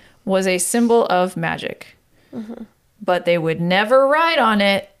said was a symbol of magic. But they would never ride on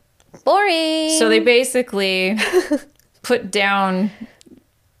it. Boring. So they basically put down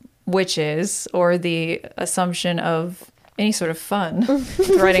witches, or the assumption of any sort of fun with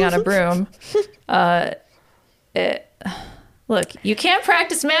riding on a broom. Look, you can't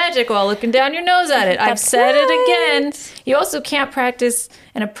practice magic while looking down your nose at it. I've said it again. You also can't practice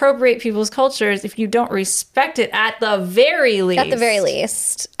and appropriate people's cultures if you don't respect it at the very least. At the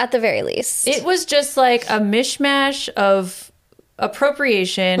very least. It was just like a mishmash of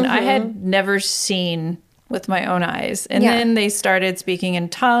appropriation I had never seen with my own eyes. And then they started speaking in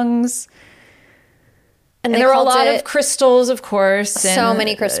tongues. And there were a lot of crystals, of course. So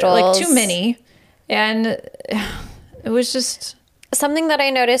many crystals. Like too many. And it was just... Something that I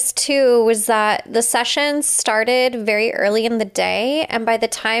noticed too was that the sessions started very early in the day. And by the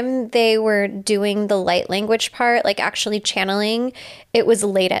time they were doing the light language part, like actually channeling, it was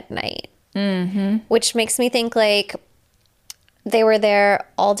late at night. Which makes me think like they were there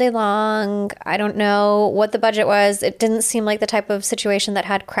all day long. I don't know what the budget was. It didn't seem like the type of situation that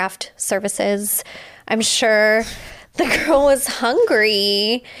had craft services. I'm sure the girl was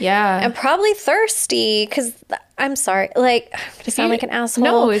hungry. Yeah. And probably thirsty because, I'm sorry, like, I'm going to sound like an asshole.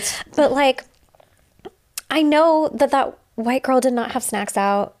 No, But, like, I know that white girl did not have snacks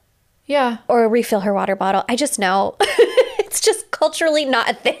out. Yeah. Or refill her water bottle. I just know. It's just culturally not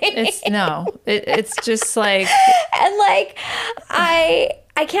a thing. It's just like... And, like, I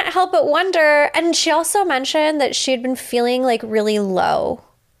can't help but wonder. And she also mentioned that she had been feeling, like, really low.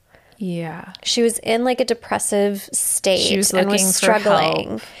 Yeah. She was in like a depressive state. She was and looking was struggling. for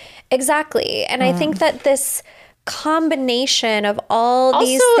help. Exactly. And I think that this combination of all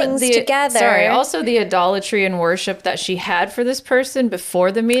these things together. Also the idolatry and worship that she had for this person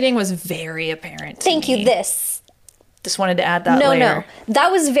before the meeting was very apparent. Thank you. Just wanted to add that later. No.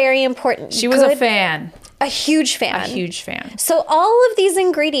 That was very important. She was a fan. A huge fan. A huge fan. So all of these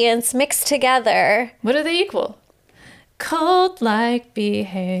ingredients mixed together. What do they equal? Cult-like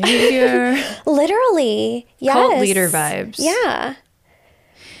behavior. Literally. Yes. Cult leader vibes. Yeah.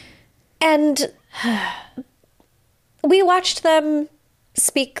 And we watched them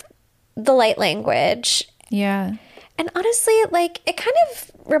speak the light language. Yeah. And honestly, like, it kind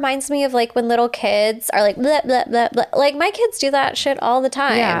of reminds me of like when little kids are like blah, blah, blah, blah. Like my kids do that shit all the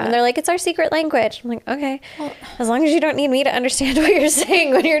time. Yeah. And they're like, it's our secret language. I'm like, okay, as long as you don't need me to understand what you're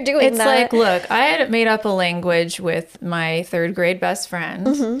saying when you're doing It's that. like, look, I had made up a language with my third grade best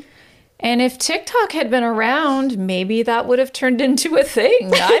friend. And if TikTok had been around, maybe that would have turned into a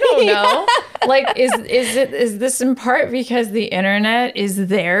thing. I don't know. Like, is this in part because the internet is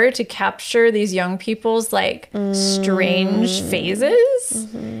there to capture these young people's like strange phases?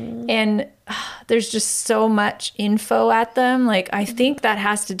 And there's just so much info at them. Like, I think that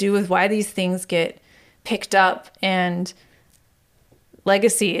has to do with why these things get picked up and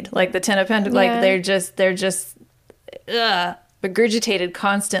legacied, like the Ten of Pentacles. Like they're just regurgitated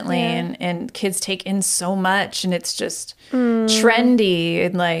constantly, and kids take in so much, and it's just trendy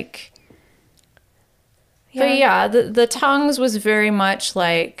and like. But yeah, the tongues was very much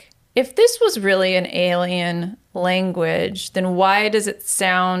like, if this was really an alien language, then why does it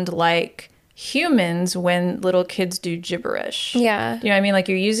sound like humans when little kids do gibberish? Yeah. You know what I mean? Like,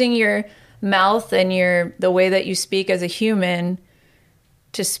 you're using your mouth and the way that you speak as a human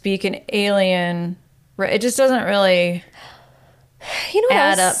to speak an alien. It just doesn't really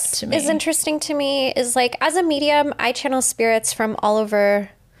add up to me. Is interesting to me is like, as a medium, I channel spirits from all over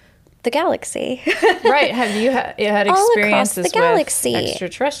the galaxy. Right. Have you had all experiences across the galaxy. with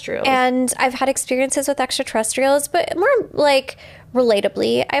extraterrestrials? And I've had experiences with extraterrestrials, but more like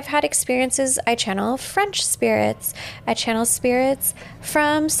relatably, I've had experiences. I channel French spirits. I channel spirits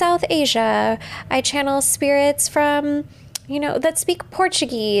from South Asia. I channel spirits from, that speak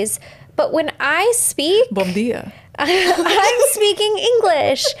Portuguese. But when I speak, Bom dia. I'm speaking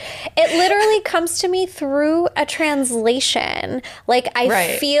English. It literally comes to me through a translation. Like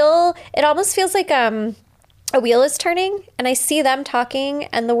I feel, it almost feels like a wheel is turning, and I see them talking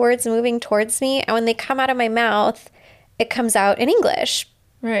and the words moving towards me. And when they come out of my mouth, it comes out in English.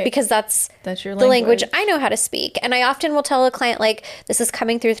 Right. Because that's your the language I know how to speak. And I often will tell a client, like, this is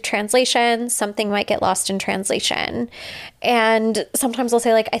coming through translation. Something might get lost in translation. And sometimes I'll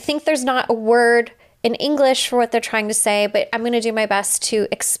say, like, I think there's not a word in English for what they're trying to say, but I'm going to do my best to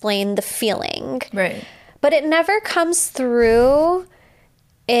explain the feeling. Right. But it never comes through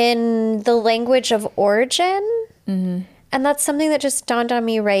in the language of origin. And that's something that just dawned on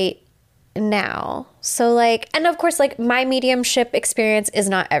me right now. So like, and of course, like, my mediumship experience is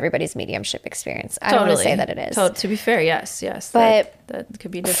not everybody's mediumship experience. I don't want to say that it is. To be fair, yes. But that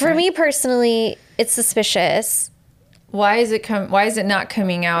could be different. for me personally, it's suspicious. Why is it not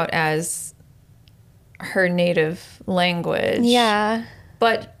coming out as her native language? Yeah.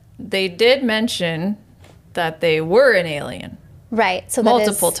 But they did mention that they were an alien. Right. So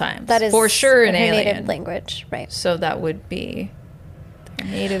multiple times. That is for sure an her alien. native language. Right. So that would be their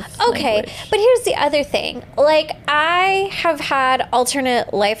native Okay. language. But here's the other thing. Like, I have had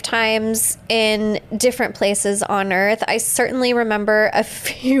alternate lifetimes in different places on Earth. I certainly remember a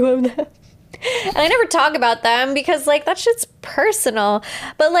few of them. And I never talk about them because, like, that shit's personal.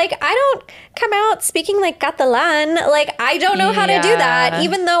 But, like, I don't come out speaking like Catalan. Like, I don't know how to do that.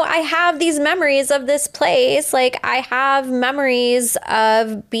 Even though I have these memories of this place. Like, I have memories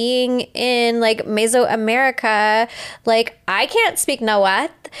of being in, like, Mesoamerica. Like, I can't speak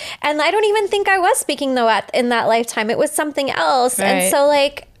Nahuatl. And I don't even think I was speaking Nahuatl in that lifetime. It was something else. Right. And so,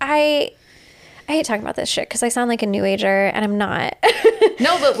 like, I hate talking about this shit because I sound like a new ager, and I'm not.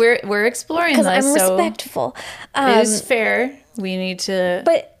 No, but we're exploring this. Because I'm respectful. It is fair. We need to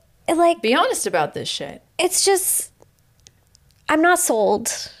be honest about this shit. It's just, I'm not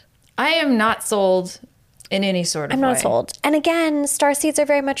sold. I am not sold in any sort of way. I'm not sold. And again, starseeds are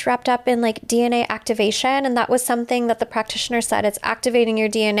very much wrapped up in like DNA activation. And that was something that the practitioner said. It's activating your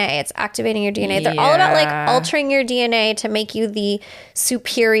DNA. It's activating your DNA. They're all about like altering your DNA to make you the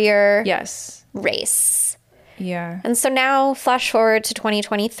superior race. Yeah. And so now, flash forward to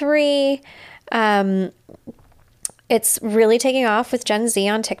 2023, it's really taking off with Gen Z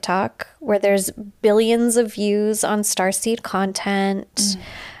on TikTok, where there's billions of views on starseed content,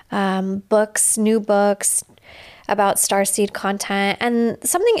 new books about starseed content. And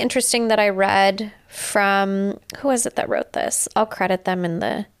something interesting that I read from, who was it that wrote this? I'll credit them in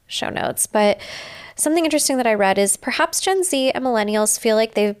the show notes, but something interesting that I read is perhaps Gen Z and millennials feel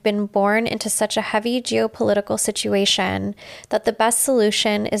like they've been born into such a heavy geopolitical situation that the best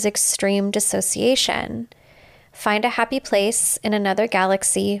solution is extreme dissociation. Find a happy place in another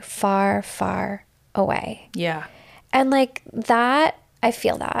galaxy far, far away. Yeah. And like that, I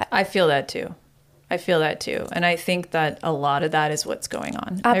feel that. I feel that too. And I think that a lot of that is what's going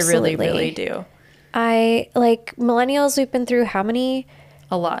on. Absolutely. I really, really do. Millennials, we've been through how many?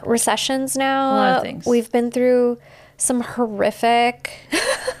 A lot. Recessions now. A lot of things. We've been through some horrific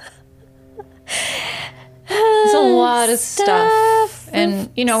There's a lot of stuff. And,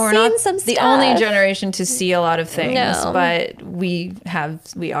 you know, we're not some the stuff. only generation to see a lot of things, No. but we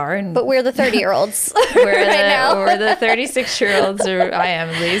are. And But we're the 30-year-olds we're right now. we're the 36-year-olds, or I am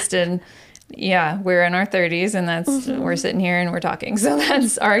at least. And yeah, we're in our 30s, and that's, we're sitting here and we're talking. So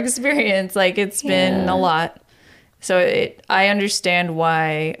that's our experience. Like, it's been a lot. So I understand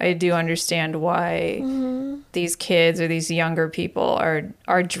why, these kids or these younger people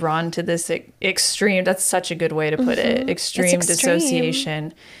are drawn to this extreme. That's such a good way to put it. Extreme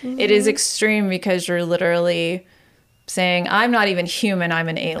dissociation. It is extreme because you're literally saying, I'm not even human, I'm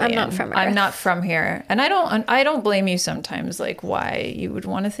an alien. I'm not from Earth. I'm not from here. And I don't blame you sometimes, like, why you would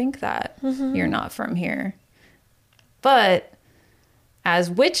want to think that you're not from here. But as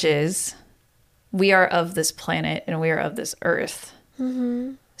witches, we are of this planet and we are of this earth.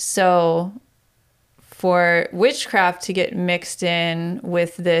 So for witchcraft to get mixed in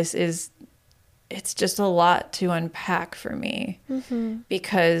with this it's just a lot to unpack for me,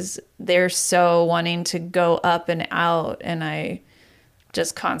 because they're so wanting to go up and out, and I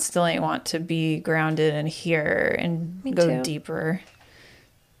just constantly want to be grounded in here and Me go too. deeper.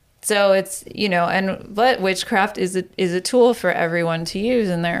 So it's, you know, but witchcraft is a tool for everyone to use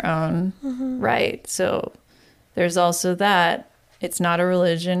in their own right. So there's also that. It's not a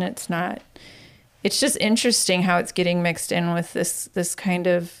religion. It's just interesting how it's getting mixed in with this kind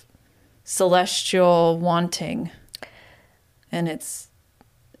of celestial wanting. And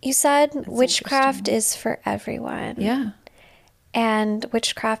You said witchcraft is for everyone. yeah. And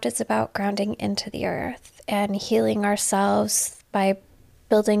witchcraft is about grounding into the earth and healing ourselves by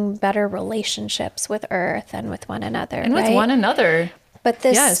building better relationships with earth and with one another. And with right? one another. But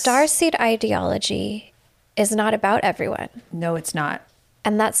this Yes. starseed ideology is not about everyone. No, it's not.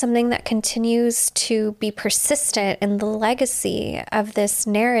 And that's something that continues to be persistent in the legacy of this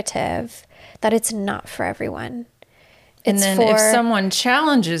narrative, that it's not for everyone. And It's then for, if someone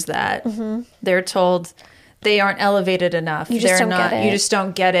challenges that, they're told they aren't elevated enough. You just don't get it. You just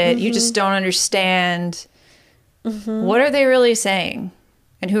don't get it. You just don't understand. What are they really saying?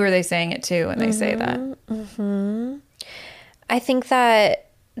 And who are they saying it to when they say that? I think that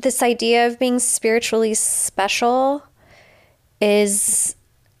this idea of being spiritually special is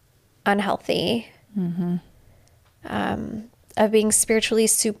unhealthy. Of being spiritually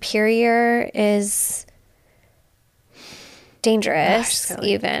superior is dangerous, Gosh,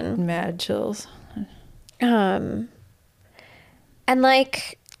 even. Mad chills. And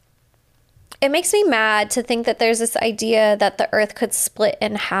like, it makes me mad to think that there's this idea that the earth could split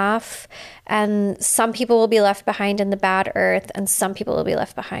in half, and some people will be left behind in the bad earth and some people will be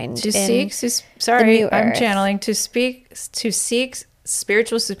left behind To in seek, sorry, new I'm earth. channeling. To seek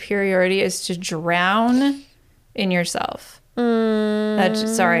spiritual superiority is to drown in yourself.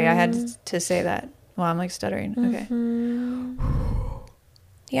 Sorry, I had to say that. Well, I'm like stuttering. Okay.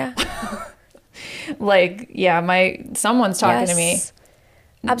 Yeah. Like, yeah, someone's talking to me. Yes.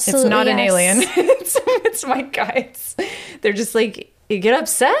 Absolutely. It's not an yes. alien. It's my guides. They're just like, you get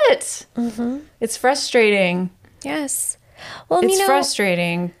upset. It's frustrating. Yes. Well, It's you know,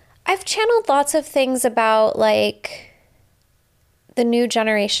 frustrating. I've channeled lots of things about like the new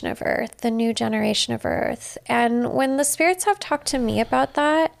generation of Earth, the new generation of Earth. And when the spirits have talked to me about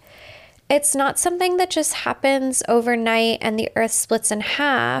that, it's not something that just happens overnight and the Earth splits in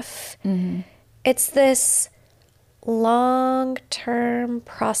half. It's this long-term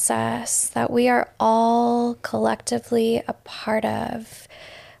process that we are all collectively a part of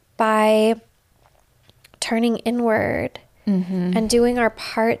by turning inward and doing our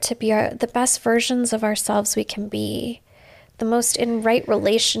part to be the best versions of ourselves we can be, the most in right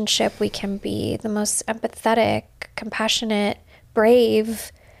relationship we can be, the most empathetic, compassionate,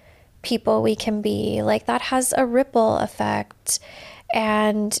 brave people we can be. Like, that has a ripple effect.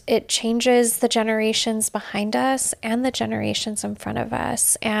 And it changes the generations behind us and the generations in front of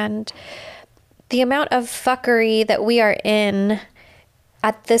us. And the amount of fuckery that we are in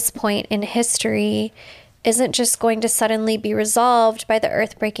at this point in history isn't just going to suddenly be resolved by the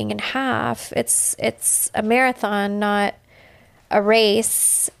earth breaking in half. It's a marathon, not a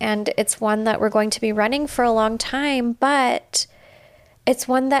race. And it's one that we're going to be running for a long time. But it's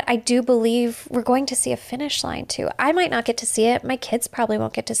one that I do believe we're going to see a finish line to. I might not get to see it. My kids probably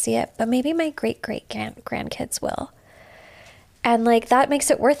won't get to see it, but maybe my great-great-grandkids will. And like, that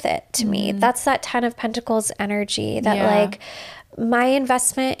makes it worth it to me. That's that 10 of Pentacles energy that like my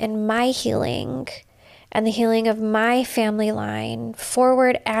investment in my healing and the healing of my family line,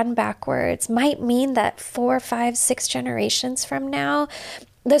 forward and backwards, might mean that 4, 5, 6 generations from now,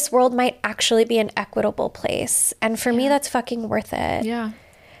 this world might actually be an equitable place. And for me, that's fucking worth it. Yeah.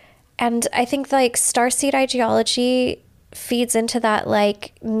 And I think like starseed ideology feeds into that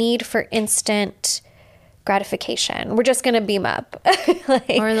like need for instant gratification. We're just going to beam up.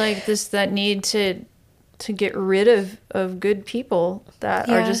 Or like that need to get rid of good people that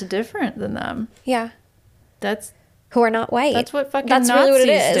are just different than them. Yeah. That's who are not white. That's what fucking That's Nazis really what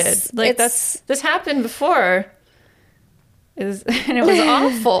it is. did. Like this happened before. And it was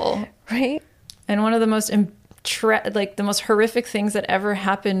awful. Right? And one of the most the most horrific things that ever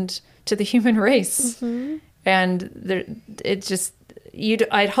happened to the human race. Mm-hmm. And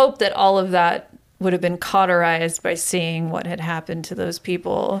I'd hope that all of that would have been cauterized by seeing what had happened to those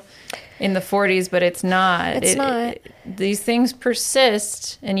people in the 40s, but it's not. It's not. These things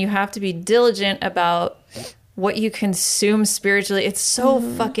persist, and you have to be diligent about what you consume spiritually. It's so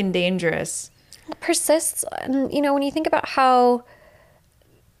fucking dangerous. It persists. And, you know, when you think about how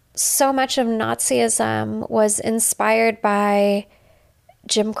so much of Nazism was inspired by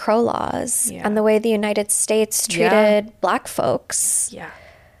Jim Crow laws and the way the United States treated black folks. Yeah.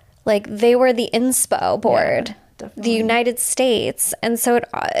 Like, they were the inspo board, the United States. And so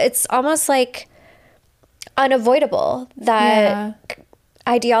it's almost like unavoidable that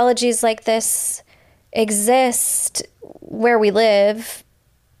ideologies like this exist where we live,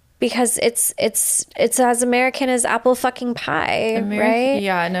 because it's as American as apple fucking pie, right?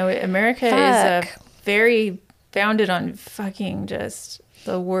 Yeah, no, America is very founded on fucking just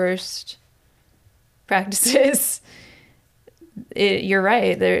the worst practices. You're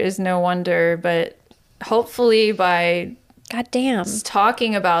right. There is no wonder, but hopefully by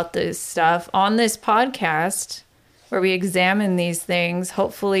talking about this stuff on this podcast where we examine these things,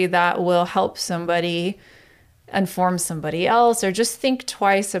 hopefully that will help somebody inform somebody else or just think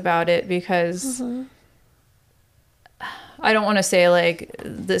twice about it, because I don't want to say like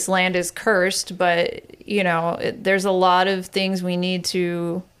this land is cursed, but you know, there's a lot of things we need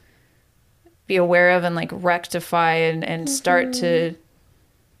to be aware of and like rectify and start to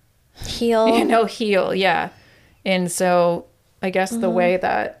heal. Yeah. And so I guess the way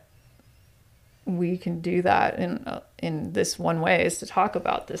that we can do that in this one way is to talk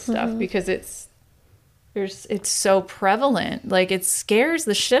about this stuff, because it's so prevalent. Like, it scares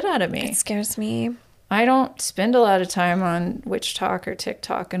the shit out of me. It scares me. I don't spend a lot of time on Witch Talk or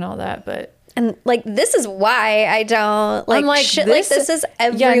TikTok and all that, but and like, this is why I don't like shit like this is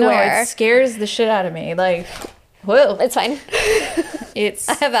everywhere. Yeah, no, it scares the shit out of me. Like, whoa. It's fine. I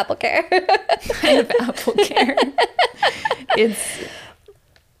have Apple Care.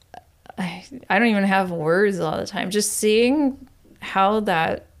 I don't even have words a lot of the time. Just seeing how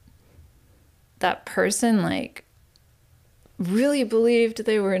that person like really believed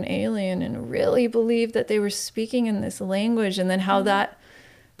they were an alien and really believed that they were speaking in this language, and then how that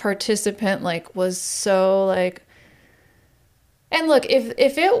participant like was so like, and look, if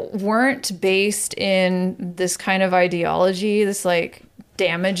it weren't based in this kind of ideology, this like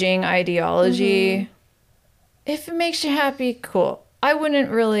damaging ideology, if it makes you happy, cool. I wouldn't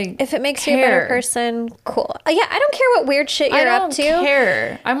really If it makes you a better person, cool. Yeah, I don't care what weird shit you're up to. I don't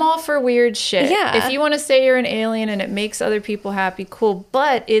care. I'm all for weird shit. Yeah. If you want to say you're an alien and it makes other people happy, cool.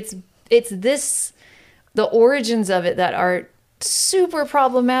 But it's the origins of it that are super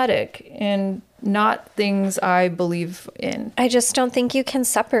problematic and not things I believe in. I just don't think you can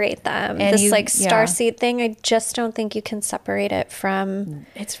separate them. And this starseed thing, I just don't think you can separate it from.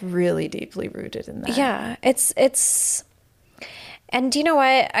 It's really deeply rooted in that. Yeah, it's. And do you know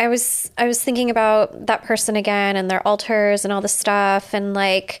what? I was thinking about that person again and their altars and all this stuff, and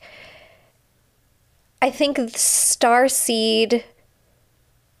like, I think starseed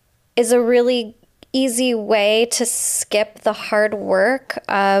is a really easy way to skip the hard work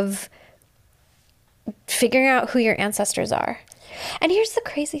of figuring out who your ancestors are. And here's the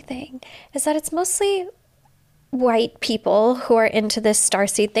crazy thing, is that it's mostly white people who are into this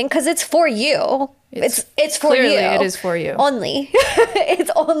starseed thing, because it's for you. It's for clearly you. It is for you. Only.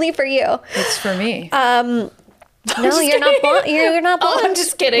 It's only for you. It's for me. No, you're not blonde. You're not blonde. Oh, I'm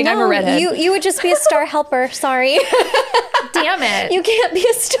just kidding. No, I'm a redhead. You would just be a star helper. Sorry. Damn it. You can't be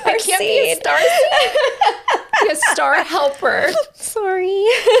a star I can't be a star seed. Be a star helper. Sorry.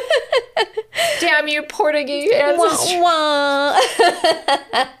 Damn you, Portuguese ancestors. Wah, wah.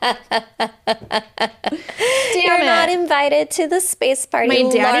 You're not invited to the space party. My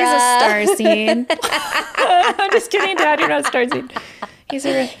daddy's Laura. a star seed. I'm just kidding, Dad. You're not a star seed. He's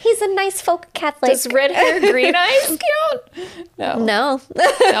a nice folk Catholic. Does red hair, green eyes count? No. No,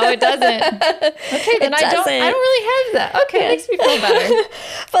 it doesn't. Okay, then I don't really have that. Okay, it makes me feel better.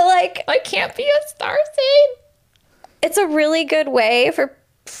 But like, I can't be a star seed. it's a really good way for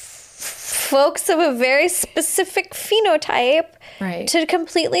folks of a very specific phenotype Right. to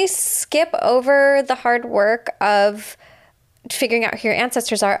completely skip over the hard work of figuring out who your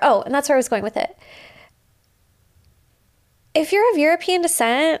ancestors are. Oh, and that's where I was going with it. If you're of European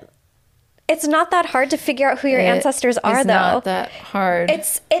descent, it's not that hard to figure out who your ancestors are, It's though. not that hard.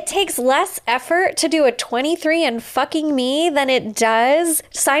 It takes less effort to do a 23 and fucking me than it does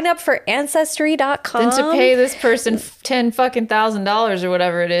sign up for Ancestry.com. Than to pay this person $10,000 or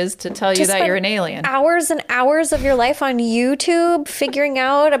whatever it is to tell you that you're an alien. Hours and hours of your life on YouTube figuring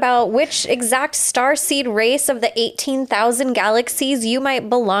out about which exact starseed race of the 18,000 galaxies you might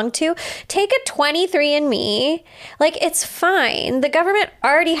belong to. Take a 23andMe. Like, it's fine. The government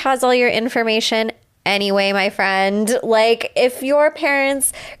already has all your information anyway, my friend. Like, if your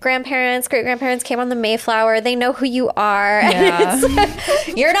parents, grandparents, great-grandparents came on the Mayflower, they know who you are. Yeah.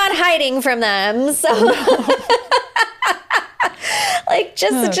 You're not hiding from them. So, like,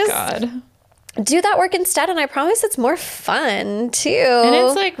 just God. do that work instead, and I promise it's more fun, too. And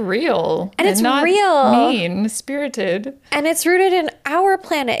it's, like, real. And it's not real. mean-spirited. And it's rooted in our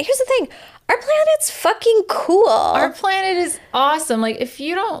planet. Here's the thing. Our planet's fucking cool. Our planet is awesome. Like, if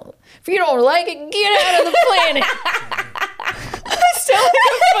you don't like it, get out of the planet. I sound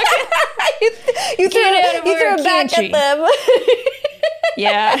like a fucking... you threw it back can't at them.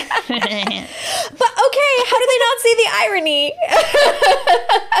 Yeah. But okay, how do they not see the irony?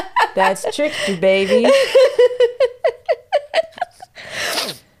 That's tricked you, baby.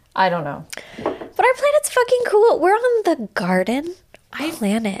 I don't know. But our planet's fucking cool. We're on the garden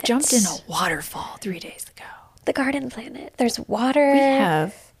planet. Jumped in a waterfall 3 days ago. The garden planet. There's water. We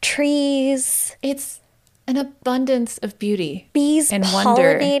have. Trees. It's an abundance of beauty. Bees and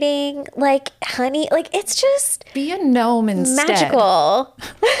wonder. pollinating. Like honey. Like, it's just Be a gnome instead. magical.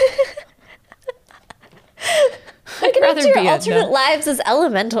 I'd rather Your be a alternate gnome. lives as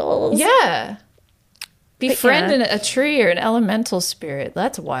elementals. Yeah. Befriend yeah. a tree or an elemental spirit.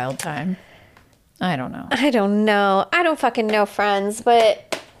 That's a wild time. I don't know. I don't know. I don't fucking know, friends,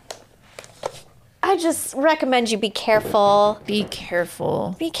 but I just recommend you be careful. Be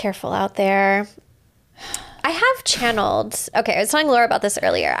careful. Be careful out there. I have channeled, okay, I was telling Laura about this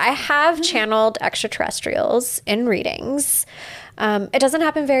earlier. I have channeled extraterrestrials in readings. It doesn't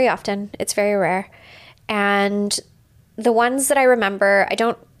happen very often. It's very rare. And the ones that I remember, I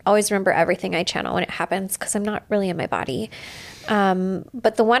don't always remember everything I channel when it happens because I'm not really in my body.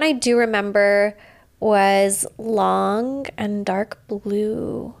 But the one I do remember was long and dark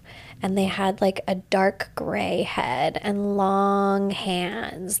blue. And they had like a dark gray head and long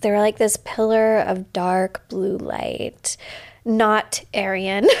hands. They were like this pillar of dark blue light. Not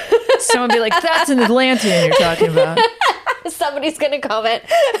Aryan. Someone be like, that's an Atlantean you're talking about. Somebody's going to comment.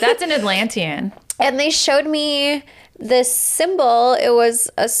 That's an Atlantean. And they showed me this symbol. It was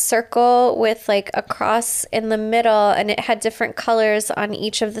a circle with like a cross in the middle, and it had different colors on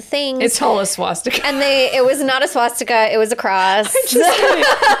each of the things. It's all a swastika. And it was not a swastika, it was a cross.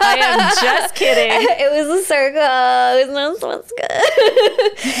 I am just kidding. It was a circle. It was not a swastika.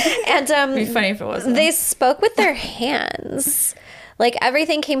 And It'd be funny if it wasn't. they spoke with their hands. Like,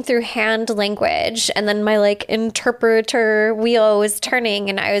 everything came through hand language, and then my like interpreter wheel was turning,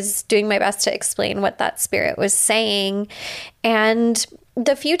 and I was doing my best to explain what that spirit was saying. And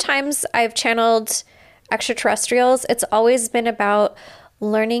the few times I've channeled extraterrestrials, it's always been about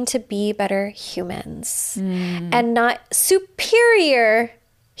learning to be better humans and not superior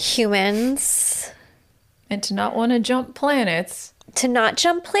humans. And to not want to jump planets. To not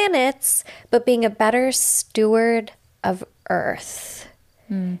jump planets, but being a better steward of Earth,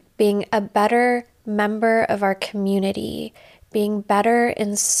 being a better member of our community, being better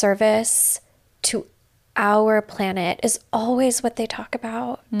in service to our planet is always what they talk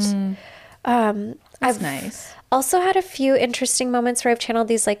about. That's nice. Also had a few interesting moments where I've channeled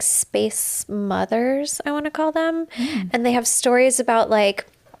these like space mothers, I want to call them. And they have stories about like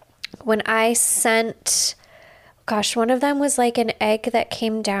when I sent... Gosh, one of them was like an egg that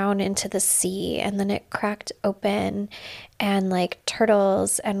came down into the sea and then it cracked open, and like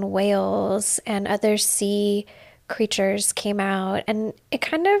turtles and whales and other sea creatures came out. And it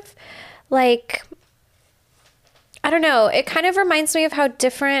kind of like, I don't know, it kind of reminds me of how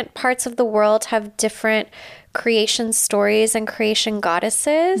different parts of the world have different creation stories and creation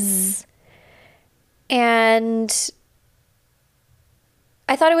goddesses. And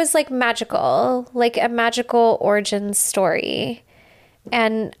I thought it was like magical, like a magical origin story.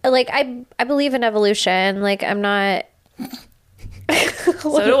 And like, I believe in evolution. Like, I'm not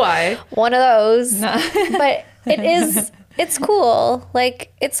So do I. one of those, but it's cool.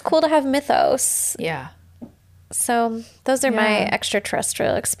 Like, it's cool to have mythos. Yeah. So those are my Yeah.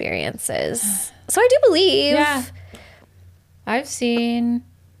 extraterrestrial experiences. So I do believe. Yeah. I've seen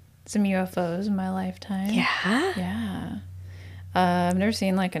some UFOs in my lifetime. Yeah. Yeah. I've never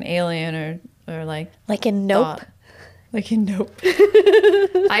seen like an alien or like Like in Nope. thought- like in Nope.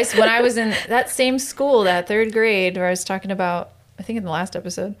 When I was in that same school, that third grade where I was talking about, I think in the last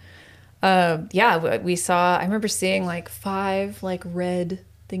episode, we saw, I remember seeing like 5 like red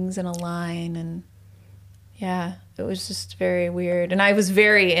things in a line, and yeah, it was just very weird. And I was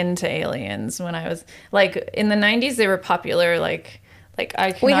very into aliens when I was like in the 90s. They were popular, like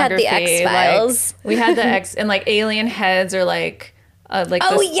iconography. We had the X-Files. Like, we had the X and like alien heads are like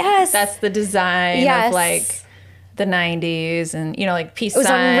yes, that's the design of like the 90s, and you know, like peace it was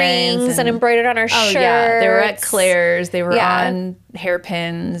signs on rings and embroidered on our shirts. Yeah, they were at Claire's. They were on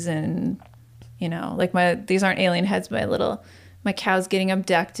hairpins, and you know, like these aren't alien heads. My cow's getting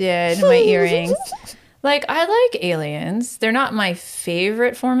abducted. And my earrings. Like, I like aliens. They're not my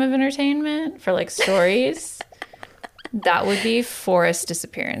favorite form of entertainment for like stories. That would be forest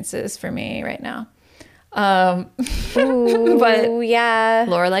disappearances for me right now. Ooh, but yeah,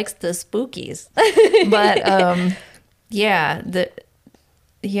 Laura likes the spookies. But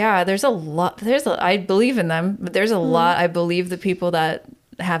there's a lot. I believe in them, but there's a lot. I believe the people that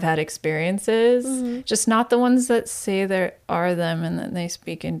have had experiences, just not the ones that say there are them and that they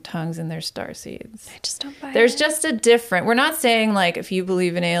speak in tongues and they're starseeds. I just don't buy There's it. just a different. We're not saying like if you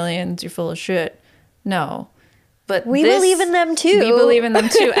believe in aliens, you're full of shit. No. But we believe in them too. We believe in them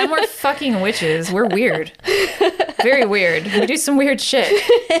too. And we're fucking witches. We're weird. Very weird. We do some weird shit.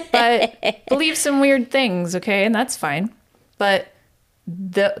 But believe some weird things, okay? And that's fine. But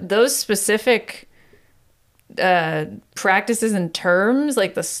those specific practices and terms,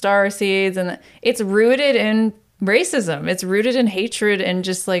 like the star seeds, and it's rooted in racism. It's rooted in hatred and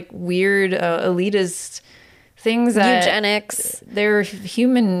just like weird elitist things that eugenics. They're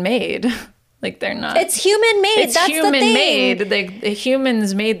human made. Like they're not. It's human made. It's That's human the thing. made. The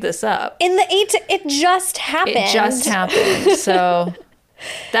humans made this up. In the it just happened. It just happened. So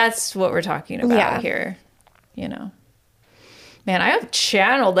that's what we're talking about here. You know. Man, I have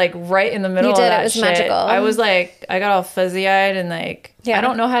channeled like right in the middle You did. of that It was shit. magical. I was like, I got all fuzzy eyed and like, Yeah. I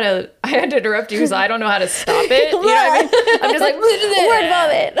don't know how to. I had to interrupt you because I don't know how to stop it. You know what I mean? I'm just like, Word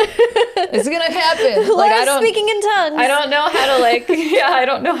vomit. it's gonna happen. Like Laura's I don't speaking in tongues. I don't know how to like. Yeah, I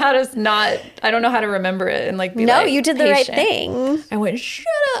don't know how to not. I don't know how to remember it and like. Be No, like, you did the right patient. thing. I went, shut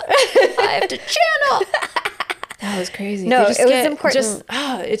up. I have to channel. That was crazy. No, They just it was get- important.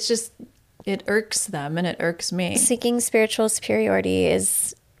 It's just. It irks them and it irks me. Seeking spiritual superiority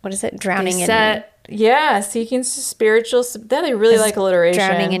is, what is it? Drowning Seeking spiritual. That I really like alliteration.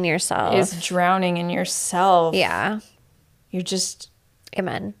 drowning in yourself. Is drowning in yourself. Yeah. You're just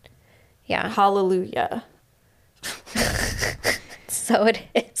Amen. Yeah. hallelujah. So it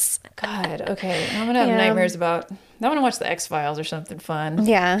is. God. Okay. I'm gonna have Yeah. nightmares about. I want to watch the X-Files or something fun.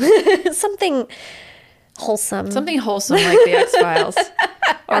 Yeah. Something wholesome. Something wholesome like the X-Files.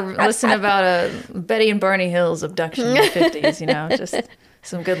 Or listen about a Betty and Barney Hill's abduction in the 50s, you know, just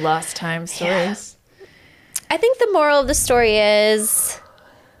some good lost time stories. I think the moral of the story is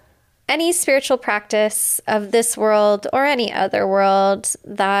any spiritual practice of this world or any other world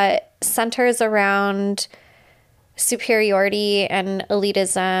that centers around superiority and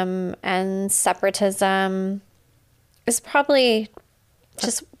elitism and separatism is probably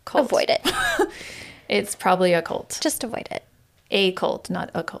just cult. avoid it. It's probably a cult. Just avoid it. A cult,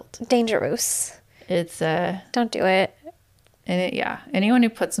 not a cult. Dangerous. It's Don't do it. anyone who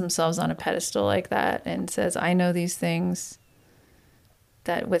puts themselves on a pedestal like that and says, I know these things,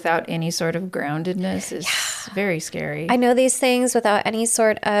 that without any sort of groundedness is very scary. I know these things without any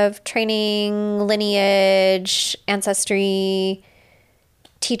sort of training, lineage, ancestry,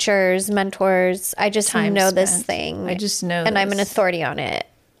 teachers, mentors. I just Time know this spent. thing. I just know And I'm an this. authority on it.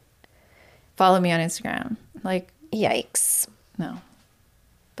 Follow me on Instagram. Like, Yikes. no.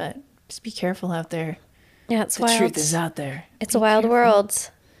 But just be careful out there. Yeah, it's The wild. truth is out there. It's a wild world.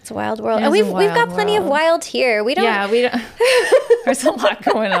 It's a wild world. It And is a we've got wild plenty of world. wild here. We don't Yeah, we don't. There's a lot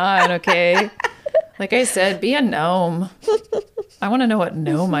going on, okay? Like I said, be a gnome. I want to know what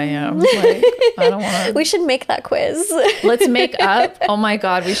gnome I am. Like, I don't want to. we should make that quiz. Let's make up. Oh my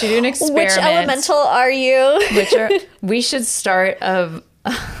God, we should do an experiment. Which elemental are you? We should start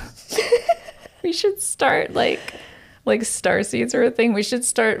we should start like starseeds or a thing. We should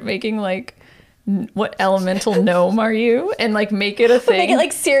start making like what elemental gnome are you, and like make it a thing. Make it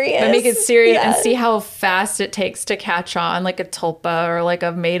like serious. But make it serious and Yeah. see how fast it takes to catch on, like a tulpa or like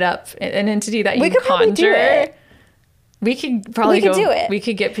a made up an entity that you We could probably do conjure. it. We could probably We could do it. We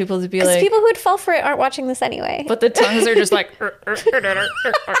could get people to be Because like, people who would fall for it aren't watching this anyway. but the tongues are just like, That's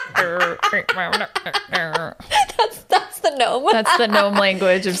the gnome. that's the gnome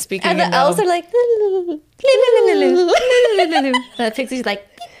language of speaking. And the in elves gnome. are like, the pixie's like,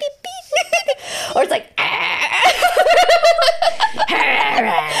 beep, beep, beep. Or it's like,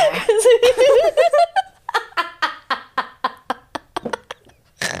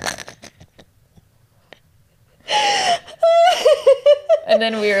 And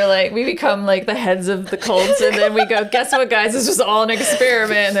then we were like, we become like the heads of the cults, and then we go, guess what, guys? This was all an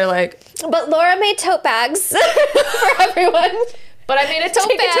experiment. And they're like, but Laura made tote bags for everyone. but I made a tote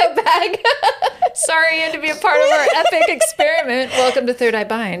Take bag. a tote bag. Sorry you had to be a part of our epic experiment. Welcome to Third Eye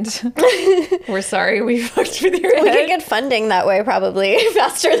Bind. We're sorry we fucked with your We head. could get funding that way probably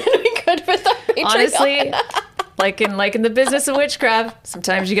faster than we could with our Patreon. Honestly, like in the business of witchcraft,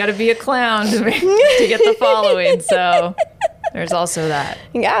 sometimes you got to be a clown to get the following. So there's also that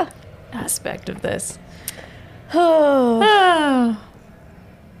Yeah. aspect of this. Oh. Oh.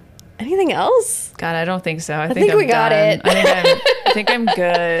 Anything else? God, I don't think so. I think I'm we got done. it. I think I'm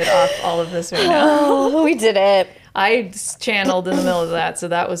good off all of this right now. Oh, we did it. I channeled in the middle of that, so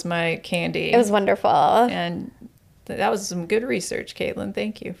that was my candy. It was wonderful. And that was some good research, Caitlin.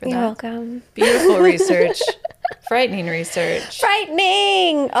 Thank you for You're that. welcome. Beautiful research. Frightening research.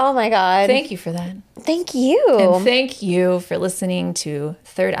 Frightening. Oh my God. Thank you for that. Thank you. And thank you for listening to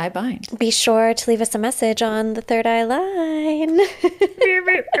Third Eye Bind. Be sure to leave us a message on the Third Eye line.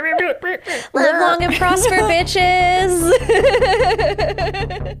 Live long and prosper, bitches.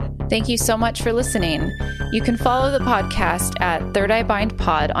 Thank you so much for listening. You can follow the podcast at Third Eye Bind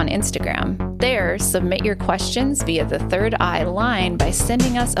Pod on Instagram. There, submit your questions via the Third Eye line by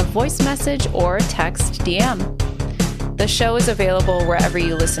sending us a voice message or text DM. The show is available wherever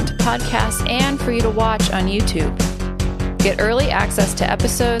you listen to podcasts and for you to watch on YouTube. Get early access to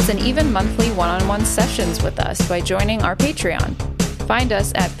episodes and even monthly one-on-one sessions with us by joining our Patreon. Find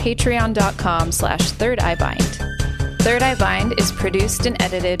us at patreon.com/thirdeyebind. Third Eye Bind is produced and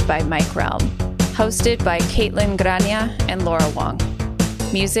edited by Mike Realm. Hosted by Caitlin Grania and Laura Wong.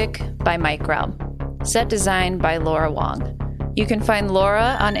 Music by Mike Realm. Set design by Laura Wong. You can find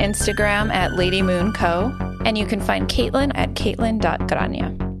Laura on Instagram at Lady Moon Co. And you can find Caitlin at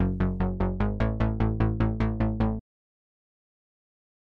caitlin.grania.